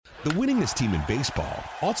The winningest team in baseball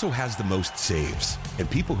also has the most saves, and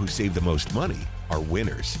people who save the most money are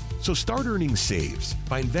winners. So start earning saves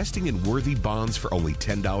by investing in worthy bonds for only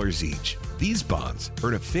 $10 each. These bonds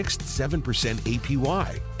earn a fixed 7%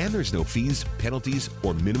 APY, and there's no fees, penalties,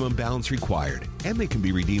 or minimum balance required, and they can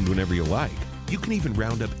be redeemed whenever you like. You can even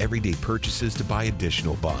round up everyday purchases to buy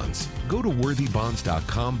additional bonds. Go to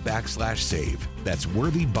worthybonds.com/save. That's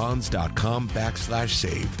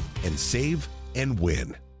worthybonds.com/save and save and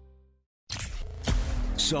win.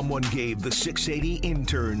 Someone gave the 680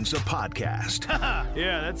 interns a podcast.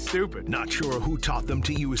 Yeah, that's stupid. Not sure who taught them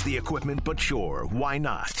to use the equipment, but sure, why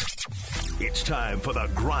not? It's time for the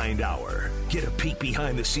Grind Hour. Get a peek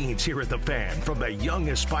behind the scenes here at The Fan from the young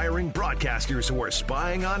aspiring broadcasters who are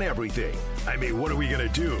spying on everything. I mean, what are we going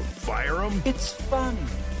to do? Fire them? It's fun.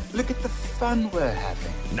 Look at the fun we're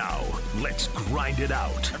having. Now, let's grind it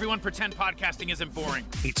out. Everyone pretend podcasting isn't boring.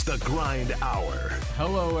 It's the Grind Hour.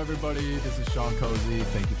 Hello, everybody. This is Sean Cozy.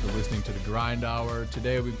 Thank you for listening to the Grind Hour.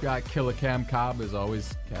 Today, we've got Killer Cam Cobb, as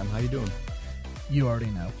always. Cam, how you doing? You already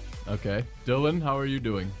know. Okay. Dylan, how are you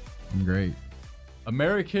doing? I'm great.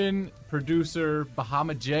 American producer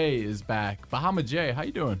Bahama J is back. Bahama J, how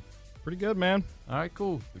you doing? Pretty good, man. All right,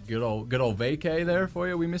 cool. Good old vacay there for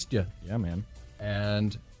you. We missed you. Yeah, man.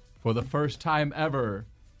 And for the first time ever,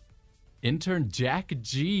 intern Jack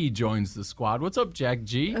G joins the squad. What's up, Jack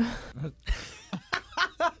G?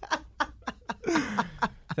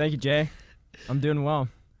 Thank you, Jay. I'm doing well.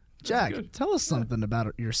 Jack, tell us something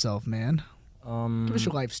about yourself, man. Give us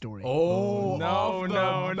your life story. Oh,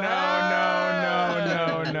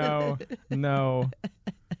 No.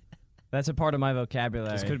 That's a part of my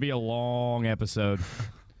vocabulary. This could be a long episode.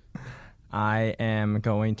 I am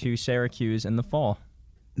going to Syracuse in the fall.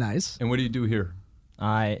 Nice. And what do you do here?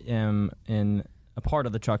 I am in a part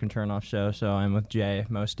of the Truck and Turnoff show, so I'm with Jay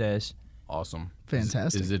most days. Awesome.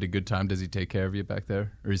 Fantastic. Is it a good time? Does he take care of you back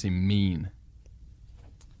there? Or is he mean?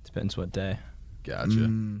 Depends what day. Gotcha.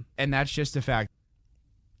 And that's just a fact.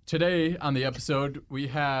 Today on the episode, we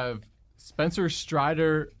have Spencer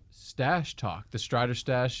Strider Stash Talk. The Strider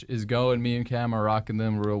Stash is going. Me and Cam are rocking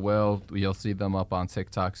them real well. You'll see them up on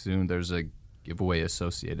TikTok soon. There's a giveaway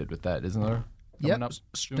associated with that, isn't there? Yep.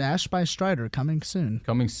 Stash by Strider coming soon.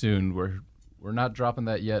 Coming soon. We're not dropping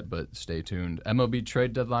that yet, but stay tuned. MLB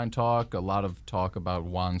trade deadline talk. A lot of talk about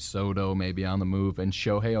Juan Soto maybe on the move, and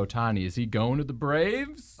Shohei Ohtani. Is he going to the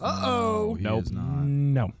Braves? Uh-oh. Nope.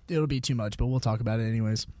 No. It'll be too much, but we'll talk about it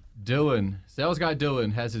anyways. Dylan, sales guy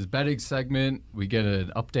Dylan, has his betting segment. We get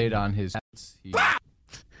an update on his.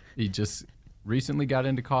 He just recently got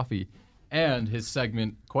into coffee, and his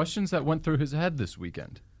segment, questions that went through his head this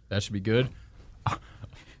weekend. That should be good.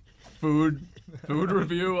 Food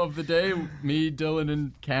review of the day. Me, Dylan,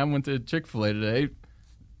 and Cam went to Chick-fil-A today.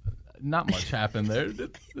 Not much happened there.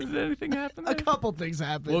 Did anything happen there? A couple things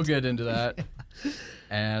happened. We'll get into that.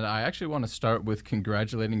 And I actually want to start with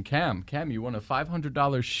congratulating Cam. Cam, you won a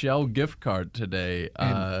 $500 Shell gift card today.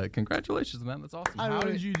 Congratulations, man. That's awesome. How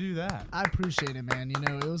did you do that? I appreciate it, man. You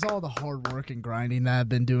know, it was all the hard work and grinding that I've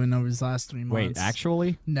been doing over these last 3 months. Wait,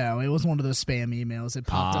 actually? No, it was one of those spam emails. It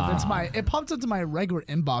popped up. It popped into my regular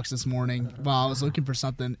inbox this morning while I was looking for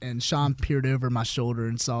something, and Sean peered over my shoulder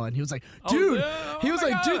and saw it. And he was like, "Dude,"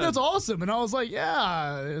 "Dude, that's awesome." And I was like,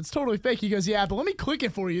 "Yeah, it's totally fake." He goes, "Yeah, but let me click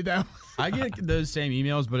it for you, though." I get those same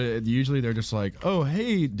emails, but usually they're just like, "Oh,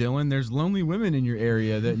 hey, Dylan, there's lonely women in your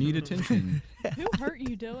area that need attention." Who hurt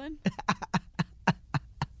you, Dylan?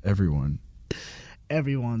 Everyone.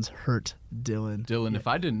 Everyone's hurt, Dylan. Dylan, if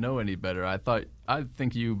I didn't know any better, I'd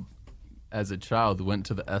think you, as a child, went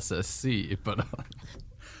to the SSC, but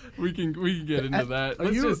we can get into that.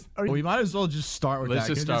 We might as well just start with Let's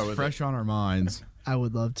that. just start with fresh on our minds. I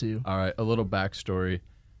would love to. All right, a little backstory.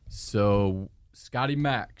 So Scotty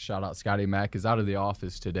Mack, shout out Scotty Mack, is out of the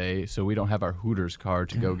office today, so we don't have our Hooters card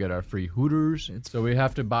to go get our free Hooters. So we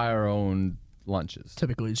have to buy our own lunches.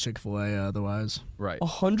 Typically it's Chick-fil-A otherwise. Right.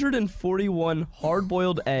 141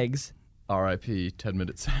 hard-boiled eggs. R.I.P.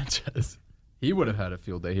 10-Minute Sanchez. He would have had a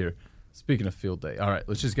field day here. Speaking of field day, all right,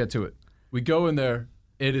 let's just get to it. We go in there.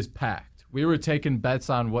 It is packed. We were taking bets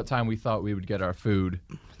on what time we thought we would get our food.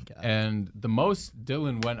 And the most,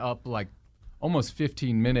 Dylan went up like almost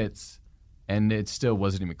 15 minutes, and it still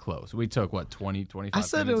wasn't even close. We took, 20, 25 minutes? I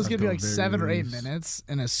said it was going to be like 7 or 8 minutes,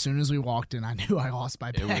 and as soon as we walked in, I knew I lost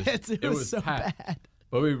my bets. It was so packed. bad.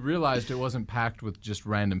 But we realized it wasn't packed with just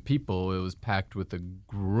random people. It was packed with a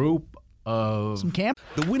group of Some camp?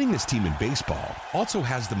 The winningest team in baseball also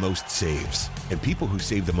has the most saves, and people who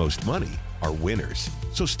save the most money are winners.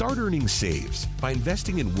 So start earning saves by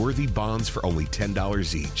investing in worthy bonds for only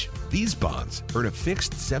 $10 each. These bonds earn a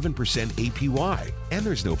fixed 7% APY, and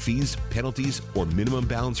there's no fees, penalties, or minimum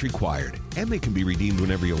balance required, and they can be redeemed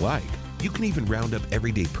whenever you like. You can even round up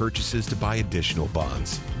everyday purchases to buy additional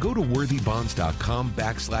bonds. Go to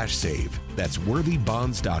worthybonds.com/save. That's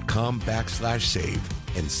worthybonds.com/save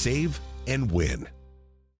and save and win.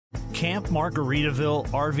 Camp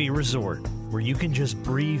Margaritaville RV Resort, where you can just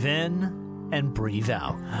breathe in and breathe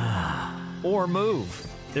out. Or move.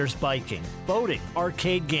 There's biking, boating,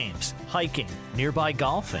 arcade games, hiking, nearby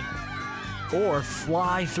golfing. Or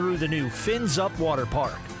fly through the new Fins Up Water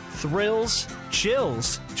Park. Thrills,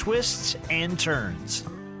 chills, twists, and turns.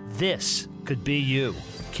 This could be you.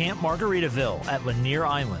 Camp Margaritaville at Lanier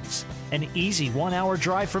Islands. An easy 1-hour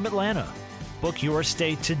drive from Atlanta. Book your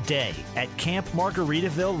stay today at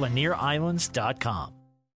campmargaritaville.lanierislands.com.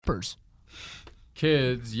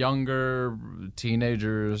 kids, younger,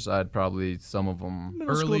 teenagers. I'd probably some of them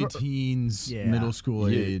early teens, middle school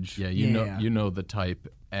age. Yeah, you know the type,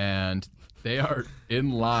 and they are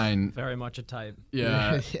in line. Very much a type.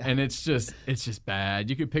 Yeah, and it's just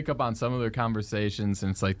bad. You could pick up on some of their conversations,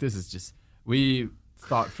 and it's like, this is just, we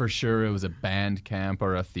thought for sure it was a band camp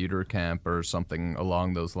or a theater camp or something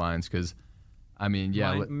along those lines, because I mean,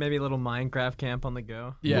 maybe a little Minecraft camp on the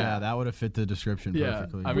go. Yeah, that would have fit the description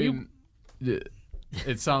perfectly. I mean,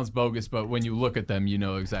 it sounds bogus, but when you look at them, you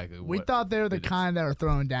know exactly what. We thought they were the kind that are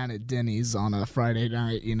throwing down at Denny's on a Friday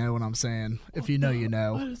night. You know what I'm saying? If you know, you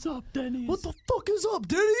know. What is up, Denny's? What the fuck is up,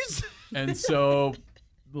 Denny's? And so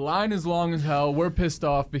the line is long as hell. We're pissed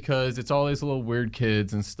off because it's all these little weird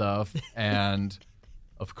kids and stuff. And,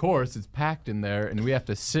 of course, it's packed in there, and we have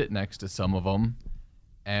to sit next to some of them.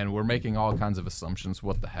 And we're making all kinds of assumptions.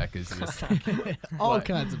 What the heck is this? All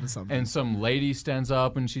kinds of assumptions. And some lady stands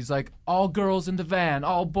up and she's like, all girls in the van,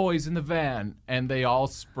 all boys in the van. And they all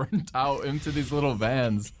sprint out into these little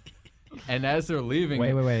vans. And as they're leaving...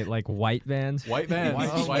 Wait. Like white vans? White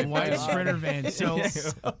vans. White Sprinter vans. So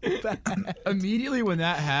immediately when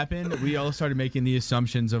that happened, we all started making the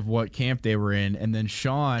assumptions of what camp they were in. And then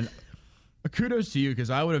Sean... Kudos to you, because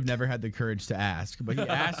I would have never had the courage to ask. But he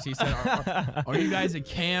asked, he said, are you guys at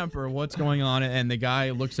camp or what's going on? And the guy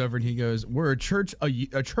looks over and he goes, we're a church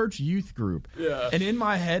youth group. Yeah. And in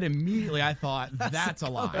my head, immediately I thought, that's a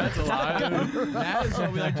lie. That's a lie. That is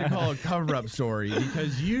what we like to call a cover-up story,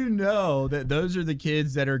 because you know that those are the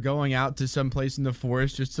kids that are going out to some place in the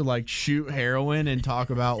forest just to like shoot heroin and talk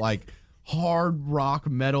about like hard rock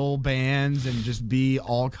metal bands and just be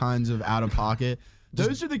all kinds of out of pocket.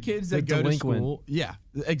 Those are the kids that go to school. Yeah,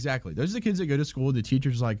 exactly. Those are the kids that go to school. The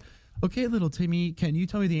teacher's like, okay, little Timmy, can you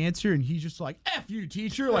tell me the answer? And he's just like, F you,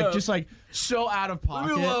 teacher. Like, just like so out of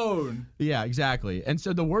pocket. Leave me alone. Yeah, exactly. And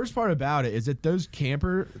so the worst part about it is that those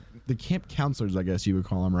the camp counselors, I guess you would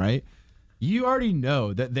call them, right? You already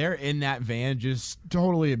know that they're in that van just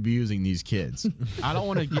totally abusing these kids. I don't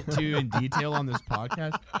want to get too in detail on this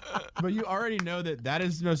podcast, but you already know that that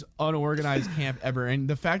is the most unorganized camp ever. And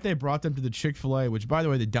the fact they brought them to the Chick-fil-A, which, by the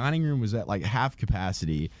way, the dining room was at like half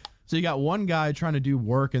capacity. So you got one guy trying to do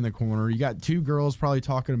work in the corner. You got two girls probably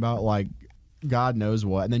talking about like God knows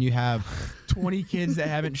what. And then you have 20 kids that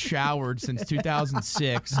haven't showered since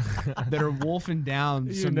 2006 that are wolfing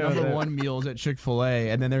down some #1 meals at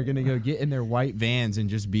Chick-fil-A. And then they're going to go get in their white vans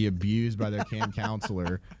and just be abused by their camp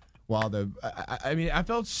counselor. While I mean, I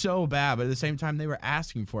felt so bad, but at the same time, they were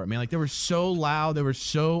asking for it, man. Like, they were so loud. They were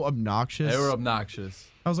so obnoxious. They were obnoxious.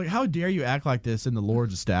 I was like, how dare you act like this in the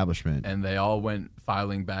Lord's establishment? And they all went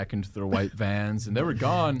filing back into their white vans, and they were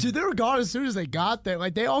gone. Dude, they were gone as soon as they got there.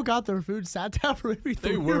 Like, they all got their food, sat down for maybe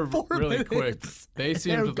 3 or 4 really minutes. quick. They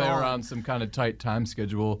seemed that they were on some kind of tight time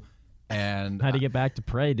schedule. And had to get back to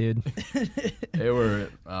pray, dude. They were,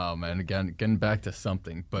 oh man, again, getting back to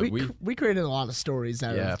something. But we created a lot of stories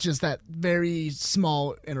out of just that very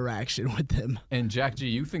small interaction with them. And Jack G,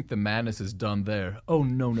 you think the madness is done there? Oh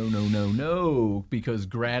no! Because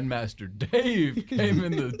Grandmaster Dave came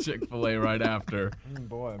into Chick-fil-A right after.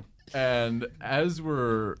 Boy. And as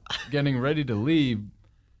we're getting ready to leave,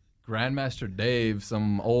 Grandmaster Dave,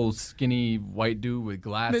 some old skinny white dude with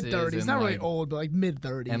glasses. Mid-30s, not really old, but like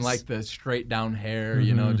mid-30s. And like the straight down hair,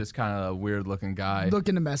 you know, just kind of a weird looking guy.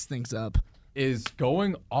 Looking to mess things up. Is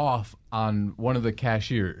going off on one of the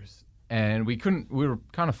cashiers. And we were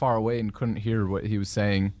kind of far away and couldn't hear what he was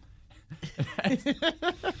saying.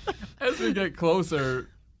 As we get closer,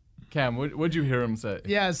 Cam, what'd you hear him say?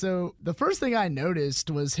 Yeah, so the first thing I noticed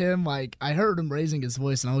was him, like, I heard him raising his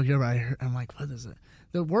voice, and I looked over, I'm like, what is it?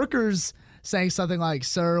 The workers saying something like,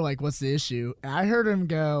 "Sir, like, what's the issue?" And I heard him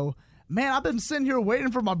go, "Man, I've been sitting here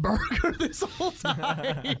waiting for my burger this whole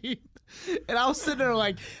time." And I was sitting there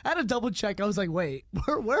like, I had to double check. I was like, wait,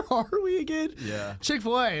 where are we again? Yeah.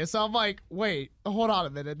 Chick-fil-A. So I'm like, wait, hold on a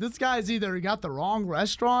minute. This guy's either got the wrong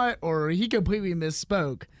restaurant or he completely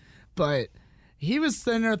misspoke. But he was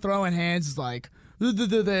sitting there throwing hands. It's like, and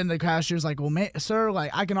the cashier's like, well, man, sir,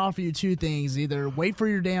 like, I can offer you two things. Either wait for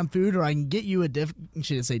your damn food or I can get you a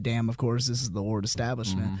she didn't say damn, of course. This is the Lord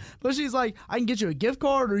establishment. But she's like, I can get you a gift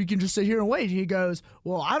card or you can just sit here and wait. He goes,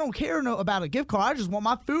 well, I don't care about a gift card. I just want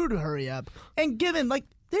my food to hurry up. And given, like,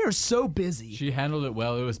 they're so busy. She handled it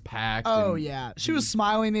well. It was packed. Oh, yeah. She was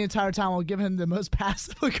smiling the entire time while giving him the most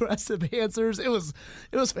passive-aggressive answers. It was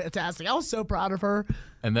fantastic. I was so proud of her.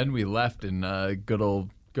 And then we left, and good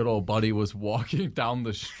old buddy was walking down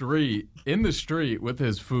the street, in the street with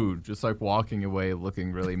his food, just like walking away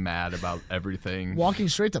looking really mad about everything. Walking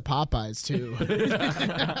straight to Popeyes, too.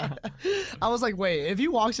 I was like, wait, if he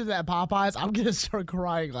walks into that Popeyes, I'm going to start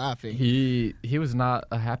crying laughing. He was not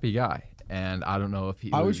a happy guy. And I don't know if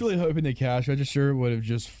he I was really hoping the cash register would have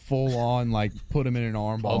just full on, like, put him in an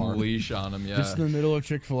arm bar. a leash on him, yeah. Just in the middle of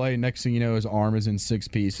Chick-fil-A. Next thing you know, his arm is in 6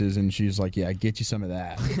 pieces, and she's like, yeah, get you some of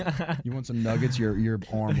that. You want some nuggets? Your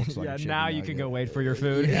arm looks like a chicken now you nugget. can go wait for your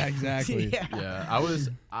food. Yeah, exactly. Yeah,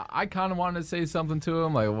 I kind of wanted to say something to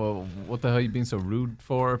him, like, well, what the hell are you being so rude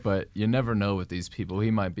for? But you never know with these people.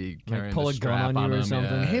 He might be carrying pull a a gun strap on you or him.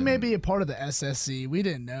 something. Yeah. He may be a part of the SSC. We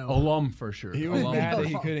didn't know. Alum for sure. He was Alum. mad that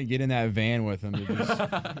he couldn't get in that van with him to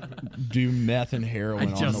just do meth and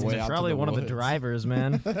heroin on the way out. Probably to the one of the woods. drivers,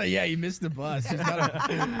 man. Yeah, he missed the bus. He's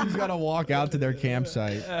got to walk out to their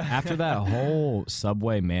campsite. After that whole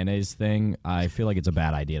Subway mayonnaise thing, I feel like it's a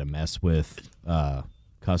bad idea to mess with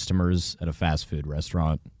customers at a fast food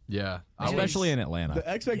restaurant. Yeah. Especially in Atlanta. The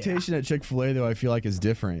expectation at Chick-fil-A, though, I feel like is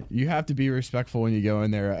different. You have to be respectful when you go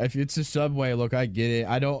in there. If it's a Subway, look, I get it.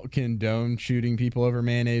 I don't condone shooting people over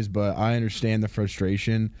mayonnaise, but I understand the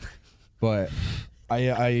frustration. But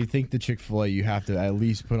I think the Chick-fil-A, you have to at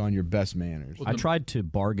least put on your best manners. I tried to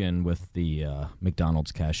bargain with the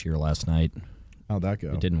McDonald's cashier last night. How'd that go?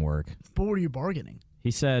 It didn't work. What were you bargaining?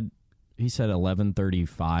 He said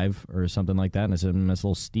 $11.35 or something like that, and I said, that's a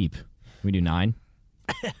little steep. Can we do 9?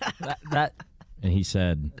 that And he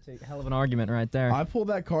said, That's a hell of an argument right there. I pull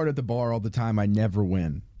that card at the bar all the time. I never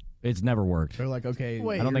win. it's never worked. They're like, okay,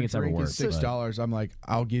 Wait, I don't think it's ever drink worked. is $6. I'm like,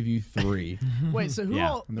 I'll give you 3. Wait, so who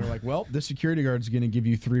all... And they're like, well, the security guard's going to give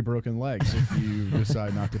you 3 broken legs if you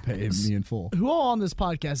decide not to pay me in full. Who all on this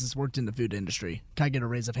podcast has worked in the food industry? Can I get a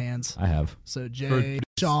raise of hands? I have. So Jay,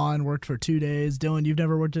 Sean worked for 2 days. Dylan, you've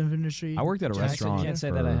never worked in the food industry? I worked at a Jackson, restaurant. can't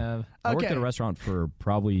say that I have. I worked Okay. at a restaurant for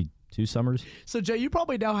probably 2 summers. So Jay, you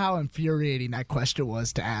probably know how infuriating that question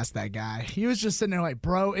was to ask that guy. He was just sitting there like,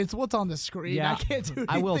 bro, it's what's on the screen. Yeah, I can't do anything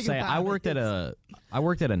I will say I about worked it. I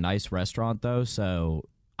worked at a nice restaurant though, so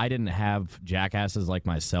I didn't have jackasses like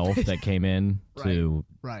myself that came in to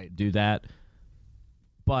Right. do that.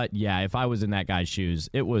 But yeah, if I was in that guy's shoes,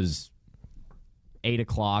 it was 8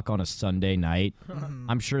 o'clock on a Sunday night.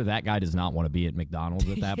 I'm sure that guy does not want to be at McDonald's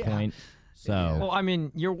at that point. So Well, I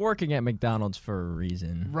mean, you're working at McDonald's for a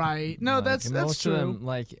reason. Right. No, Like, that's most true. of them,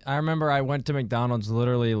 like, I remember I went to McDonald's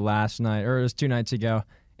literally last night, or it was 2 nights ago,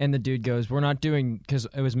 and the dude goes, we're not doing, because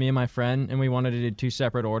it was me and my friend, and we wanted to do 2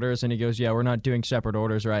 separate orders, and he goes, yeah, we're not doing separate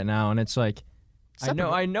orders right now, and it's like,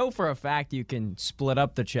 I know for a fact you can split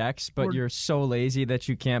up the checks, but you're so lazy that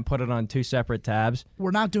you can't put it on 2 separate tabs.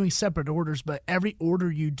 We're not doing separate orders, but every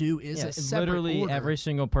order you do is a separate literally order. every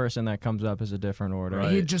single person that comes up is a different order.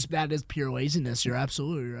 That is pure laziness. You're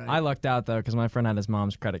absolutely right. I lucked out though because my friend had his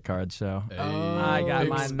mom's credit card, so I got big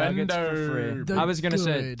my nuggets for spender. free. I was gonna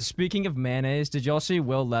say, Good. speaking of mayonnaise, did y'all see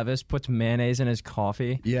Will Levis puts mayonnaise in his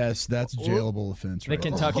coffee? Yes, that's jailable offense. The Right?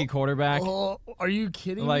 Kentucky quarterback. Oh, are you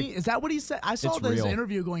kidding Like, me? Is that what he said? I saw it's this real.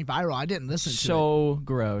 interview going viral. I didn't listen to it. So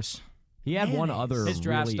gross. he had one Mayonnaise. other His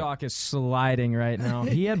draft really, stock is sliding right now.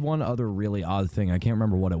 he had one other really odd thing. I can't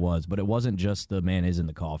remember what it was, but it wasn't just the mayonnaise in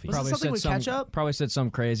the coffee. Was it something with ketchup? Probably said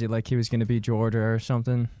something crazy like he was going to be Georgia or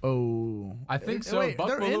something. Oh. I think so. Wait, Buck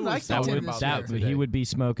they're in Bellew was Lexington talking this about year. that today. He would be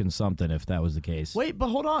smoking something if that was the case. Wait, but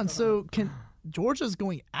hold on. So Georgia's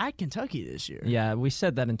going at Kentucky this year. Yeah, we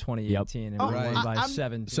said that in 2018 and we Right. won by I'm-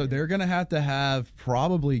 17. So they're going to have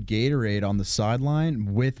probably Gatorade on the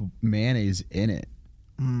sideline with mayonnaise in it.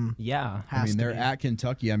 yeah. I mean, they're at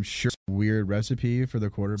Kentucky. I'm sure it's a weird recipe for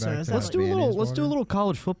the quarterback. is to that Let's have do a mayonnaise little water.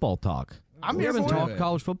 college football talk. I'm We here haven't for talked it.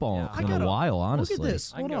 college football I in got a while, honestly. Look at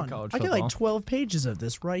this. I can Hold go on. college I got football. like 12 pages of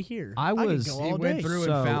this right here. I was- could go He all went day. through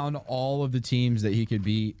So- and found all of the teams that he could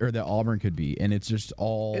beat, or that Auburn could beat, and it's just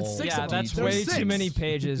all. It's six Yeah, of them. that's There's way six. too many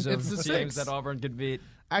pages of It's the teams six. that Auburn could beat.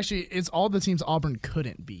 Actually, it's all the teams Auburn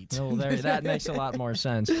couldn't beat. No, that makes a lot more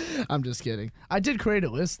sense. I'm just kidding. I did create a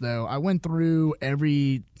list though. I went through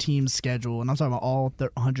every team's schedule, and I'm talking about all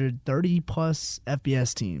 130 plus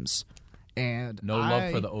FBS teams. And No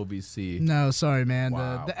love for the OVC. No, sorry, man.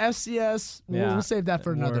 Wow. The FCS. Yeah. We'll save that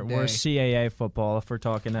for another day. We're CAA football if we're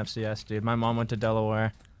talking FCS, dude. My mom went to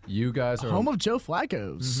Delaware. You guys are Home of Joe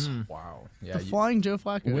Flacco's. Wow. Yeah. The Flying Joe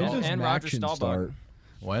Flacco. When does and Roger Maction Staubach. start?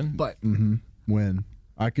 When? But When?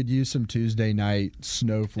 I could use some Tuesday night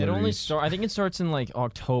snow flurries. It only start. I think it starts in like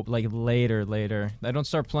October, like later. They don't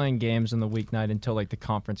start playing games in the weeknight until like the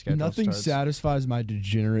conference schedule Nothing starts. satisfies my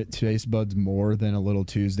degenerate taste buds more than a little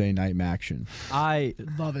Tuesday night action. I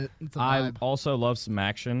love it. It's a I vibe. also love some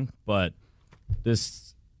action, but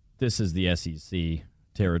this is the SEC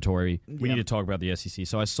territory. We need to talk about the SEC.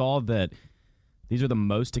 So I saw that these are the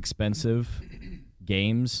most expensive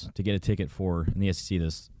games to get a ticket for in the SEC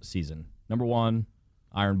this season. Number 1,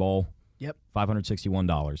 Iron Bowl. Yep.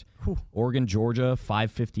 $561. Oregon, Georgia,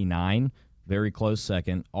 $559. Very close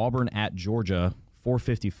second. Auburn at Georgia,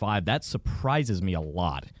 $455. That surprises me a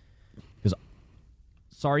lot. Because,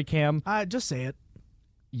 sorry, Cam, Just say it.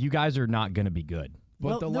 you guys are not going to be good. But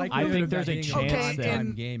Well, the no, likelihood I think of there's that a being chance Okay, that-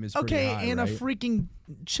 time game is pretty high, and right? a freaking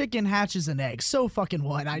chicken hatches an egg. So fucking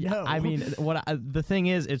what? I know. I mean, the thing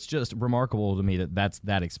is, it's just remarkable to me that that's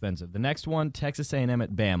that expensive. The next one, Texas A&M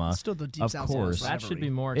at Bama. Still the deep of South course. South That should be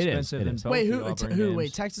more It is, expensive it than is. both Wait, the who? Auburn Who? games.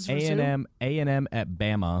 Wait, Texas versus who? A&M at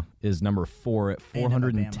Bama is number 4 at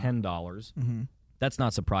 $410. That's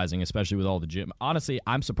not surprising, especially with all the gym. Honestly,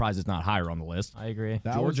 I'm surprised it's not higher on the list. I agree.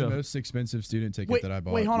 That Georgia- was the most expensive student ticket Wait, that I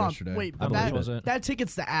bought wait, hold yesterday. on. Wait, I but believe was it. it. that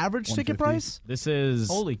ticket's the average ticket 150. price? This is,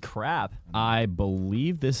 Holy crap! I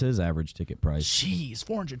believe this is average ticket price. Jeez,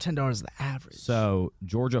 $410 is the average. So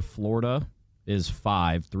Georgia, Florida is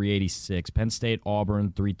 $386. Penn State,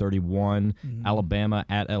 Auburn, $331. Alabama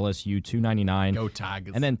at LSU, $299. Go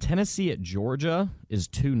Tigers. And then Tennessee at Georgia is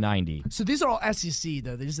 $290. So these are all SEC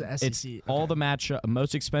though. These are the It's SEC. all the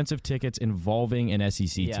most expensive tickets involving an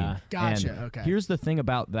SEC Yeah. team. Gotcha, And okay. Here's the thing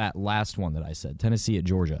about that last one that I said, Tennessee at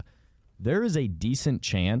Georgia. There is a decent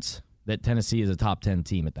chance that Tennessee is a top 10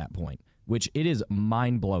 team at that point, which it is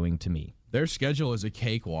mind-blowing to me. Their schedule is a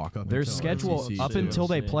cakewalk. Up Their until schedule SEC up too. until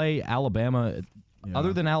they play Alabama, Yeah.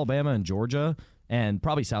 other than Alabama and Georgia, and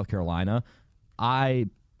probably South Carolina, I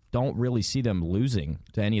don't really see them losing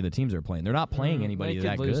to any of the teams they're playing. They're not playing anybody They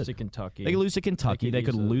that could lose good. to Kentucky. They could lose to Kentucky. They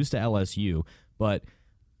could use it. lose to LSU. But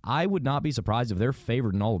I would not be surprised if they're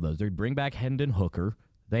favored in all of those. They bring back Hendon Hooker.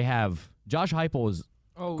 They have Josh Heupel is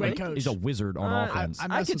Great coach. He's a wizard on offense. I I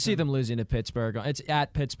mess could with see them. them losing to Pittsburgh. It's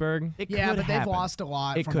at Pittsburgh. It Yeah, could but they've happen. lost a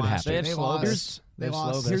lot It from could last happen. year. They have They lost. Slovis. They They have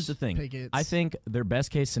lost. Slovis. Here's the thing. Pickett's. I think their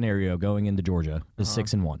best case scenario going into Georgia is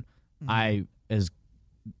 6-1. I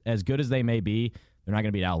as good as they may be, they're not going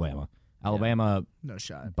to beat Alabama. Alabama No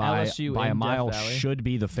shot. by LSU a in mile Death Valley. should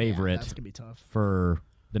be the Yeah, favorite that's gonna be tough. for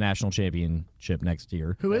the national championship next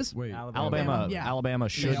year. Who is? Wait, Alabama, Yeah. Alabama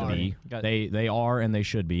should are. be. Got- They are and they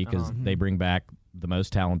should be because they bring back the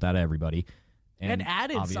most talent out of everybody. And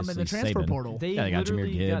added some in the obviously transfer Saban. portal. They Yeah, they got Jahmyr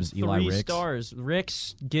literally Gibbs, got Eli 3 Ricks. stars: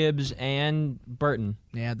 Ricks, Gibbs, and Burton.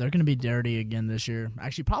 Yeah, they're gonna be dirty again this year.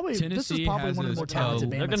 Actually, probably this is Tennessee probably has one of the a more talented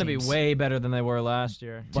toe. Bama They're going to be teams. way better than they were last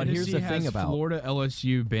year. But here's the Tennessee thing has about Florida,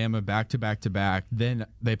 LSU, Bama back to back to back. Then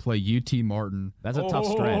they play UT Martin. that's a tough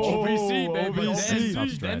stretch. OVC, baby. Tough Then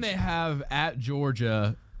stretch. they have at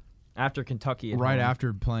Georgia After Kentucky, at right home.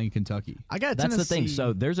 after playing Kentucky. I got That's the Tennessee. thing.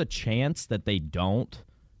 So there's a chance that they don't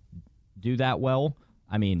do that well.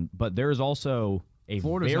 I mean, but there is also a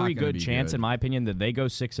Florida's very not gonna good be chance, good. in my opinion, that they go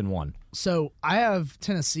 6-1. So I have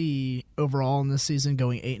Tennessee overall in this season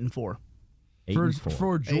going 8-4. 8-4.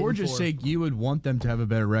 For Georgia's 8-4. sake, you would want them to have a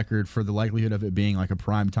better record for the likelihood of it being like a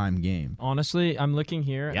primetime game. Honestly, I'm looking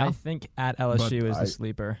here. Yeah. I think at LSU But is I- the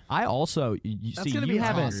sleeper. I also you That's see gonna be you a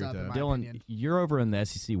haven't toss-up, in my Dylan. opinion. You're over in the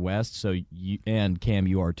SEC West, so you and Cam,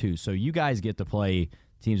 you are too. So you guys get to play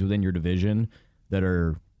teams within your division that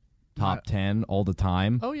are top 10 all the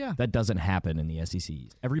time. Oh, yeah. that doesn't happen in the SEC.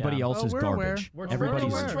 Everybody Yeah. else Oh, is we're aware. garbage. We're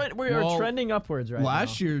Everybody's aware. We are Well, trending upwards right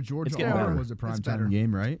Last now. year, Georgia It's getting Auburn better. was a better. primetime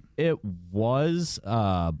game, right? It was,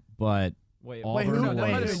 but Wait, Auburn who- was- that might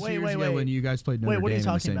have been 2 wait, years wait, ago wait. when you guys played Notre Wait, what are you Dame in the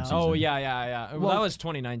talking same about? season. Oh yeah. Well, that was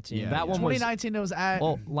 2019. Yeah, that one was 2019 it was at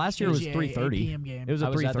well. Last year was UGA 3:30. 8 p.m. game. It was a I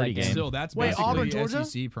was at that 3:30 game. game. Still, that's Wait, basically Auburn, Georgia?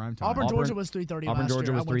 SEC primetime. Auburn, Georgia was 3:30 Auburn last Georgia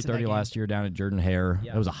year. was I went to that 3:30 game. last year down at Jordan Hare.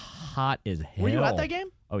 Yeah. It was a hot as hell. Were you at that game?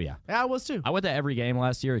 Oh, yeah. Yeah, I was too. I went to every game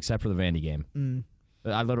last year except for the Vandy game.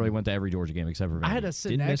 I literally went to every Georgia game except for Vandy. I had to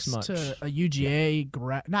sit next to a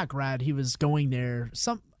UGA not grad. He was going there.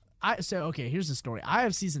 Okay, here's the story. I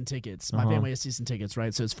have season tickets. My family has season tickets,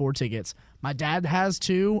 right? So it's 4 tickets. My dad has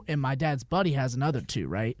 2, and my dad's buddy has another 2,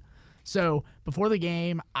 right? So before the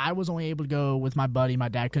game, I was only able to go with my buddy. My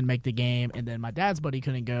dad couldn't make the game, and then my dad's buddy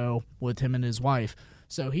couldn't go with him and his wife.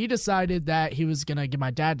 So he decided that he was going to get my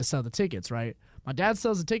dad to sell the tickets, right? My dad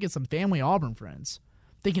sells the tickets, some family Auburn friends,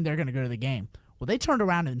 thinking they're going to go to the game. Well, they turned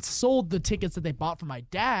around and sold the tickets that they bought for my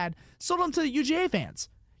dad, sold them to the UGA fans.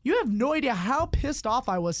 You have no idea how pissed off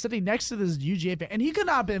I was sitting next to this UGA fan. And he could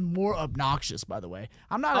not have been more obnoxious, by the way.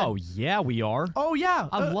 I'm not. Oh, yeah, we are. Oh, yeah.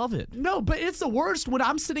 I love it. No, but it's the worst when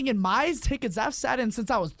I'm sitting in my tickets I've sat in since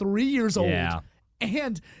I was 3 years old. Yeah.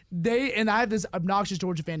 And I have this obnoxious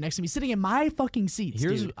Georgia fan next to me sitting in my fucking seats.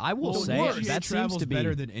 Dude. I will say that seems to be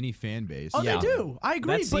better than any fan base. Oh, yeah. They do. I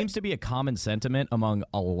agree. That seems to be a common sentiment among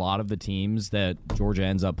a lot of the teams that Georgia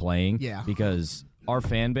ends up playing. Yeah. Because our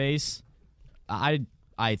fan base, I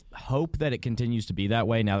hope that it continues to be that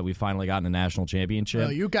way now that we've finally gotten a national championship.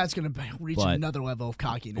 Oh, you guys going to reach another level of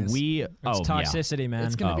cockiness. It's toxicity, man.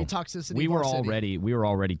 It's going to be toxicity. We were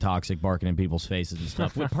already toxic, barking in people's faces and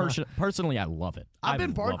stuff. Personally, I love it. I've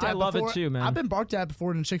been barked at. I love before. it too, man. I've been barked at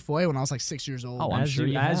before in Chick-fil-A when I was like 6 years old. Oh, I'm sure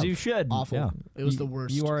as you should. Awful. Yeah. It was the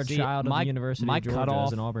worst. You are a child of the University of Georgia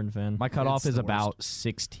as an Auburn fan. My cutoff is about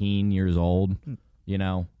 16 years old. You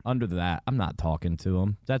know, under that, I'm not talking to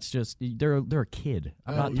them. That's just they're a kid.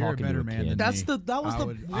 I'm not you're talking a better to a man kid. than That was the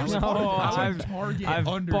worst part. I've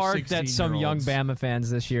barked at some young Bama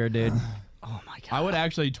fans this year, dude. Oh my god! I would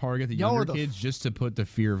actually target the younger kids just to put the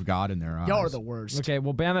fear of God in their eyes. Y'all are the worst. Okay,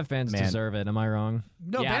 well, Bama fans deserve it. Am I wrong?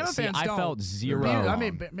 No, yeah, Bama fans don't. I felt zero.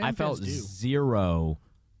 Bama felt fans do. zero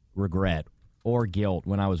regret or guilt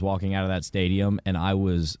when I was walking out of that stadium and I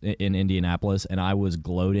was in Indianapolis and I was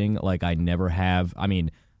gloating like I never have. I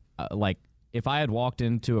mean, like if I had walked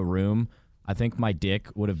into a room, I think my dick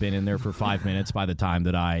would have been in there for 5 minutes by the time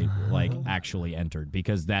that I actually entered,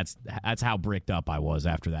 because that's how bricked up I was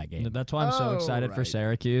after that game. That's why I'm so excited for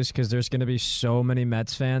Syracuse, because there's going to be so many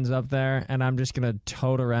Mets fans up there, and I'm just going to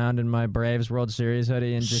tote around in my Braves World Series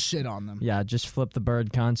hoodie and just shit on them. Yeah, just flip the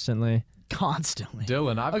bird constantly.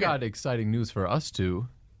 Dylan, I've got exciting news for us two.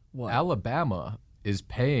 What? Alabama is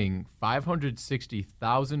paying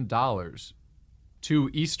 $560,000 to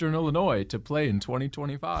Eastern Illinois to play in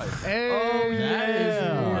 2025. Hey, that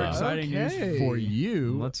is more exciting news for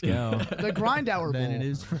you. Let's go. The Grind Hour Bowl. Than it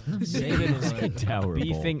is. Saban is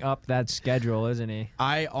beefing up that schedule, isn't he?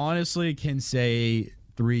 I honestly can say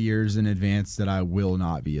 3 years in advance that I will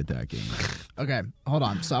not be at that game. Okay, hold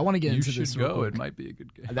on. So I want to get into this. You should go. It might be a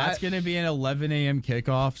good game. That's going to be an 11 a.m.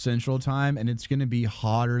 kickoff Central Time, and it's going to be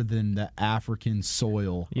hotter than the African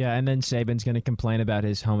soil. Yeah, and then Saban's going to complain about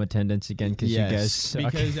his home attendance again because you guys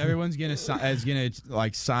suck. Because everyone's going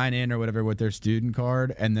to sign in or whatever with their student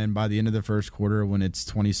card, and then by the end of the first quarter, when it's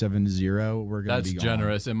 27-0, we're going to be That's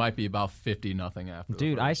generous. It might be about 50-0 after.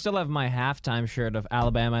 Dude, I still have my halftime shirt of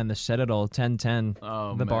Alabama and the Citadel 10-10.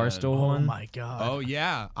 Oh, the man. Barstool Oh one. my god. Oh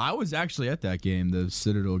yeah, I was actually at that game, the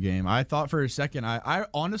Citadel game. I thought for a second, I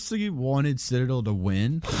honestly wanted Citadel to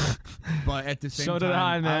win, but at the same So time, did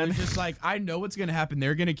I, man. was just like, I know what's going to happen.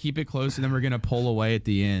 They're going to keep it close, and then we're going to pull away at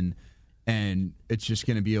the end, and it's just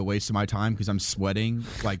going to be a waste of my time because I'm sweating,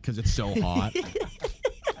 like because it's so hot.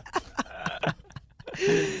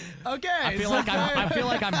 Okay. I feel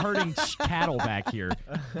like I'm herding cattle back here.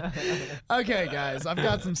 Okay, guys, I've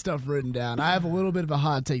got some stuff written down. I have a little bit of a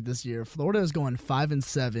hot take this year. Florida is going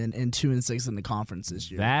 5-7 and 2-6 in the conference this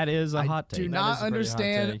year. That is a hot I take. do That not is a pretty hot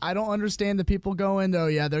understand. take. I don't understand the people going, oh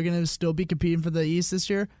yeah, they're going to still be competing for the East this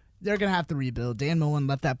year. They're going to have to rebuild. Dan Mullen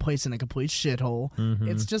left that place in a complete shithole. Mm-hmm.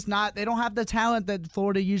 It's just not, they don't have the talent that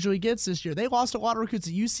Florida usually gets this year. They lost a lot of recruits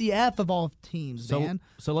at UCF of all teams, man.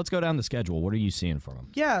 So let's go down the schedule. What are you seeing from them?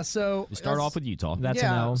 Yeah, so. You start off with Utah. That's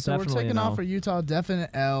an L. So we're Definitely taking an off L. for Utah,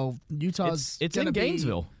 definite L. Utah's It's gonna in be-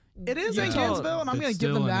 Gainesville. It is in Yeah. Gainesville, and I'm It's going to give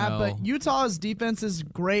still them an that. L. But Utah's defense is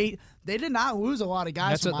great. They did not lose a lot of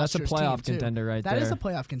guys. From That's a last year's playoff team, too. contender right That is there. a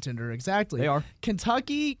playoff contender, exactly. They are.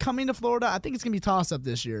 Kentucky coming to Florida, I think it's going to be toss-up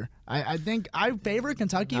this year. I think I favor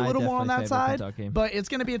Kentucky a I little more on that definitely favor side, Kentucky. but it's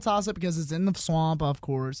going to be a toss-up because it's in the swamp, of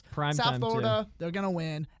course. Prime South time, Florida, they're going to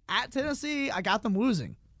win. At Tennessee, I got them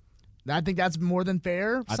losing. I think that's more than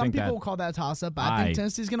fair. I Some think people that- call that a toss-up, but I think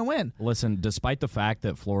Tennessee's going to win. Listen, despite the fact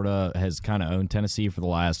that Florida has kind of owned Tennessee for the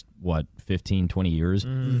last, 15, 20 years,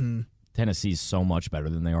 Tennessee's so much better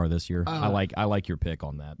than they are this year. I like your pick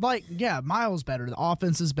on that. Like, yeah, Miles better. The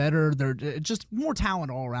offense is better. They're just more talent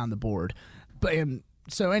all around the board. But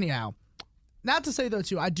So anyhow, not to say though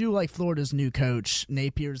too, I do like Florida's new coach.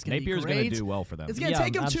 Napier's going to be great. Napier's going to do well for them. It's going to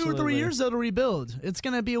take them 2 or 3 years though to rebuild. It's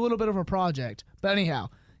going to be a little bit of a project. But anyhow,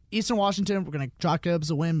 Eastern Washington, we're going to chalk up as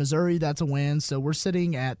a win. Missouri, that's a win. So we're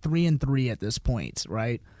sitting at 3-3 at this point,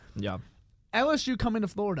 right? Yeah. LSU coming to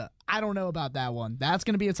Florida. I don't know about that one. That's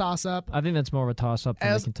going to be a toss-up. I think that's more of a toss-up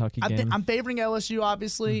than the Kentucky game. I'm favoring LSU,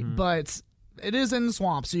 obviously, but it is in the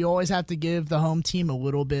swamp, so you always have to give the home team a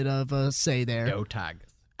little bit of a say there. Go Tigers.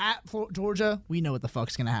 At Georgia, we know what the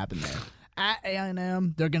fuck's going to happen there. At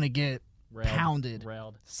A&M, they're going to get pounded.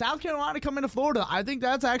 South Carolina coming to Florida. I think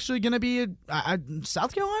that's actually going to be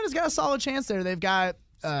South Carolina's got a solid chance there. They've got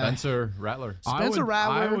Spencer Rattler.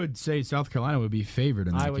 I would say South Carolina would be favored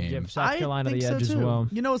in that game. I would give South Carolina the edge as well.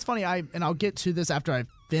 You know what's funny? And I'll get to this after I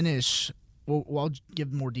finish. Well, I'll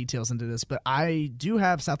give more details into this, but I do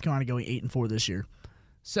have South Carolina going 8-4 this year.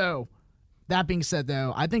 So that being said,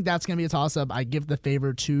 though, I think that's going to be a toss-up. I give the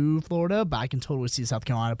favor to Florida, but I can totally see South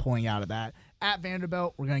Carolina pulling out of that. At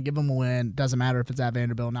Vanderbilt, we're going to give them a win. Doesn't matter if it's at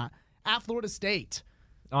Vanderbilt or not. At Florida State.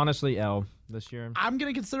 Honestly, L this year. I'm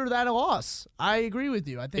going to consider that a loss. I agree with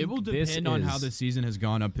you. I think it will depend on how the season has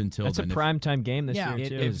gone up until then. It's a primetime game this year,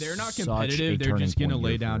 too. If they're not competitive, they're just going to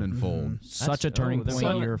lay down and fold. Such a turning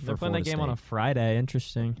point year for They're playing that game State. on a Friday.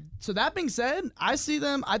 Interesting. So that being said, I see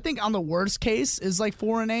them. I think on the worst case is like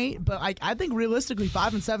 4-8, but I think realistically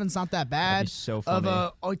 5-7 is not that bad. That'd be so funny.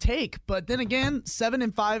 Of a take. But then again,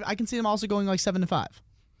 7-5, I can see them also going like 7-5.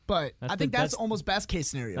 But I think that's almost best case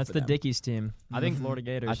scenario. That's for the them. Dickies team. I think Florida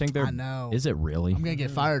Gators. I think they're. I know. Is it really? I'm gonna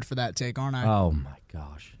get fired for that take, aren't I? Oh my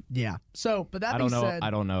gosh. Yeah. So, but that I being don't know. said, I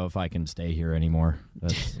don't know if I can stay here anymore.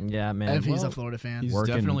 That's yeah, man. if he's a Florida fan, He's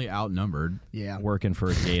definitely outnumbered. Yeah. working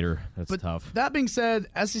for a Gator. That's But tough. that being said,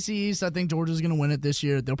 SEC East, I think Georgia's going to win it this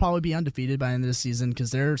year. They'll probably be undefeated by the end of the season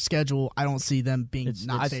because their schedule, I don't see them being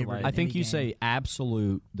not favored. I think you say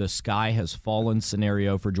absolute. The sky has fallen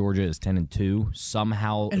scenario for Georgia is 10-2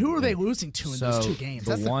 somehow. And who are they losing to in those two games?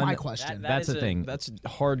 That's my question. That's the thing. That's a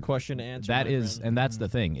hard question to answer. And that's the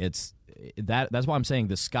thing. It's that's why I'm saying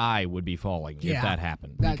the sky would be falling if that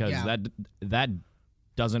happened because that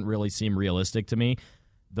doesn't really seem realistic to me.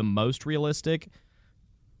 The most realistic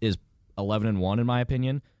is 11-1 in my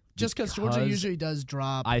opinion. Just because Georgia usually does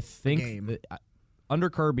drop. I think that,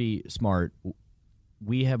 under Kirby Smart,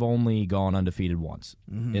 we have only gone undefeated once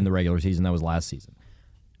in the regular season. That was last season.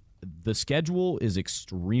 The schedule is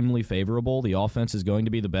extremely favorable. The offense is going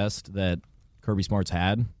to be the best that Kirby Smart's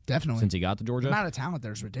had since he got to Georgia. The amount of talent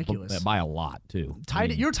there is ridiculous. By a lot, too.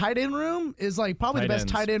 Your tight end room is like probably the best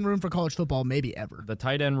tight end room for college football maybe ever. The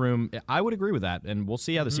tight end room, I would agree with that, and we'll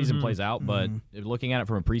see how the season plays out, but looking at it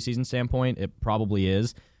from a preseason standpoint, it probably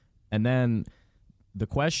is. And then the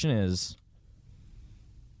question is,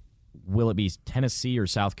 will it be Tennessee or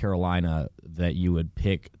South Carolina that you would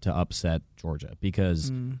pick to upset Georgia?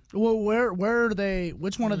 Because well, where are they?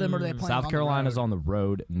 Which one of them are they playing? South Carolina's on the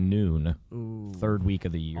road noon, third week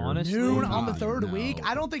of the year. Honestly, noon on the third week.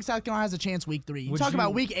 I don't think South Carolina has a chance week 3. You talk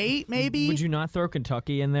about week 8, maybe. Would you not throw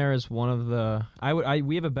Kentucky in there as one of the?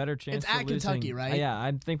 We have a better chance. It's at Kentucky, right? Yeah,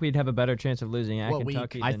 I think we'd have a better chance of losing at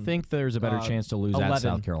Kentucky. I think there's a better chance to lose 11. at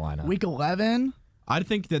South Carolina. Week 11. I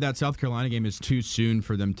think that South Carolina game is too soon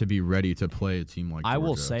for them to be ready to play a team like Georgia. I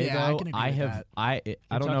will say though, I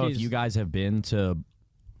don't know if you guys have been to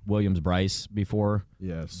Williams-Brice before.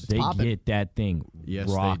 Yes, they get that thing. Yes,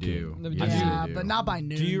 rocking. they do. Yeah, but not by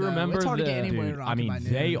noon. Do you remember? It's hard to get anywhere. I mean,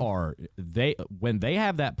 they are when they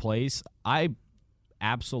have that place. I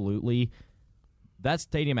absolutely. That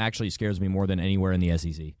stadium actually scares me more than anywhere in the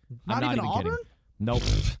SEC. I'm not even Auburn? kidding. Nope.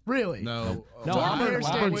 Really? No. Auburn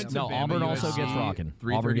also gets rocking.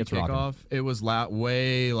 Auburn gets rocking. Kickoff. It was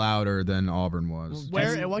way louder than Auburn was.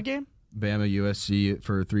 Where? At what game? Bama USC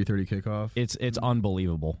for 3:30 kickoff. It's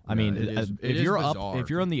unbelievable. I mean, if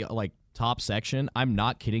you're in the top section, I'm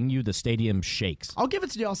not kidding you. The stadium shakes. I'll give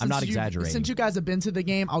it to y'all. I'm not exaggerating. Since you guys have been to the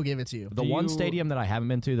game, I'll give it to you. The one stadium that I haven't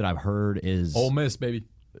been to that I've heard is Ole Miss, baby.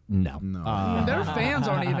 No. Their fans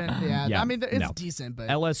aren't even. Yeah, I mean, it's decent, but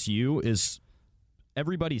LSU is.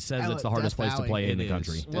 Everybody says it's the hardest place to play in the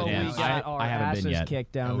country. Well, and we got our I haven't been yet.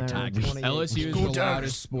 Kicked down there. LSU is the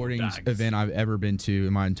loudest sporting event I've ever been to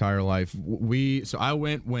in my entire life. So I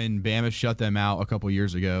went when Bama shut them out a couple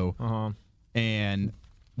years ago, and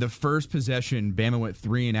the first possession, Bama went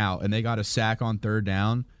 3 and out, and they got a sack on third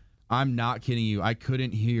down. I'm not kidding you. I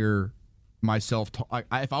couldn't hear myself.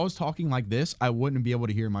 If I was talking like this, I wouldn't be able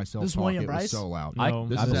to hear myself talk. William It Brice? was so loud.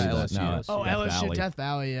 This is is at LSU. LSU. Oh, LSU, Death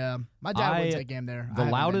Valley. Yeah, my dad went to a game there. The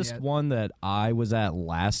loudest one that I was at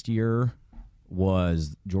last year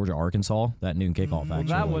was Georgia Arkansas, that noon kickoff. Actually,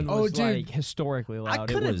 That one was dude. like historically loud.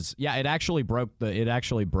 it was. Yeah, it actually broke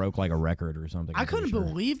like a record or something. I couldn't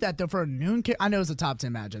believe that though for a noon kick. I know it's a top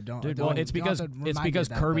 10 matchup. Well, it's because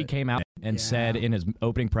Kirby came out and said in his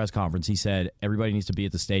opening press conference, he said everybody needs to be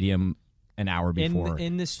at the stadium an hour before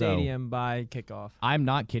in the stadium by kickoff. I'm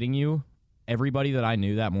not kidding you. Everybody that I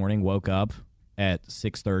knew that morning woke up at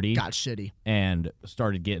 6:30. Got shitty and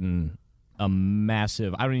started getting a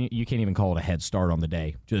massive. You can't even call it a head start on the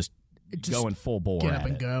day. Just going full bore. Get up at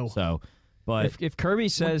and it. go. So, but if Kirby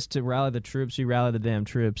says to rally the troops, you rally the damn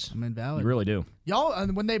troops. I'm invalid. You really do. Y'all,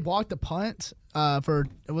 when they blocked the punt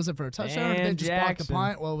was it for a touchdown? Or did they just block the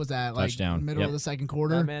punt? What was that? Like Touchdown. middle of the second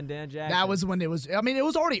quarter. That man Dan Jackson. That was when it was. I mean, it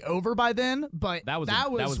was already over by then, but that was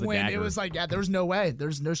the when dagger. it was like, there was no way.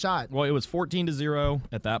 There's no shot. Well, it was 14-0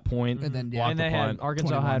 at that point. And then blocked the punt.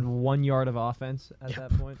 Arkansas 21. had 1 yard of offense at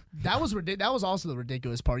that point. That was That was also the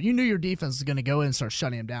ridiculous part. You knew your defense was going to go in and start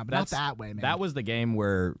shutting him down, but not that way, man. That was the game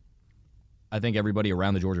where I think everybody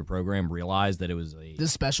around the Georgia program realized that it was this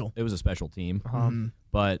is special. It was a special team.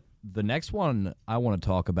 But the next one I want to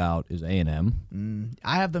talk about is A&M.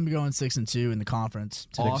 I have them going 6-2 in the conference.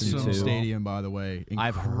 Awesome stadium, by the way.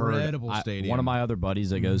 I've heard Incredible stadium. One of my other buddies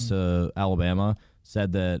that goes to Alabama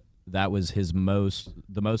said that was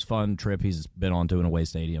the most fun trip he's been on to an away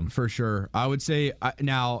stadium. For sure. I would say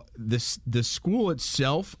now the school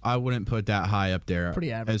itself, I wouldn't put that high up there.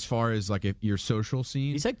 Pretty average. As far as like if your social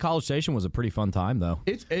scene. He said College Station was a pretty fun time though.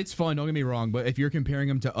 It's fun, don't get me wrong, but if you're comparing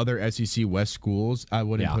them to other SEC West schools, I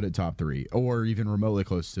wouldn't put it top 3 or even remotely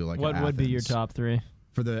close to like what would be your top 3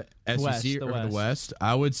 for the SEC West, the West?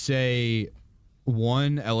 I would say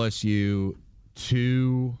 1 LSU,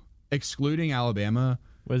 2 excluding Alabama.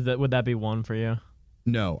 Would that be 1 for you?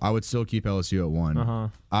 No, I would still keep LSU at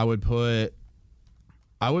 1. I would put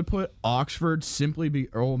Oxford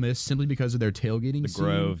or Ole Miss simply because of their tailgating scene.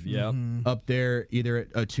 Grove, yeah, up there either at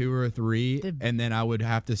a 2 or a 3, and then I would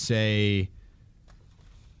have to say,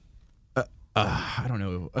 I don't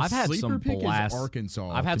know. I've had sleeper some pick blasts. Is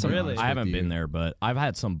Arkansas. I've had some. I I haven't been there, but I've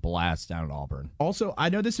had some blasts down at Auburn. Also, I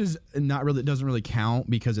know this is not really, it doesn't really count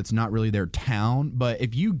because it's not really their town, but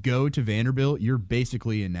if you go to Vanderbilt, you're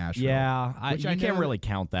basically in Nashville. Yeah, you can't really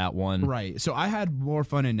count that one. Right. So I had more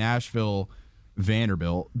fun in Nashville,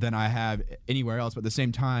 Vanderbilt than I have anywhere else, but at the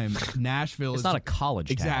same time, Nashville It's is not a college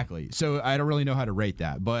town. Exactly. So I don't really know how to rate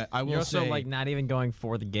that, but I will You're also say like not even going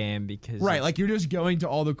for the game because right, like you're just going to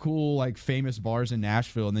all the cool like famous bars in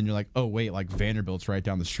Nashville, and then you're like, oh wait, like Vanderbilt's right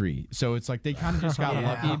down the street. So it's like they kind of just got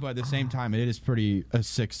lucky, but at the same time, it is pretty a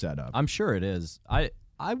sick setup. I'm sure it is. I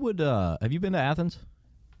would. Have you been to Athens?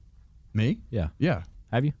 Me? Yeah. Yeah.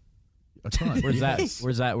 Have you? A ton. Where's Yes.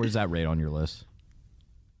 that? Where's that rate on your list?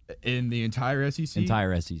 In the entire SEC?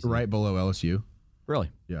 Entire SEC. Right below LSU.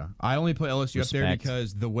 Really? Yeah. I only put LSU up there Respect.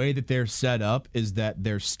 because the way that they're set up is that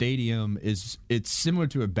their stadium it's similar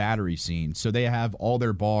to a battery scene. So they have all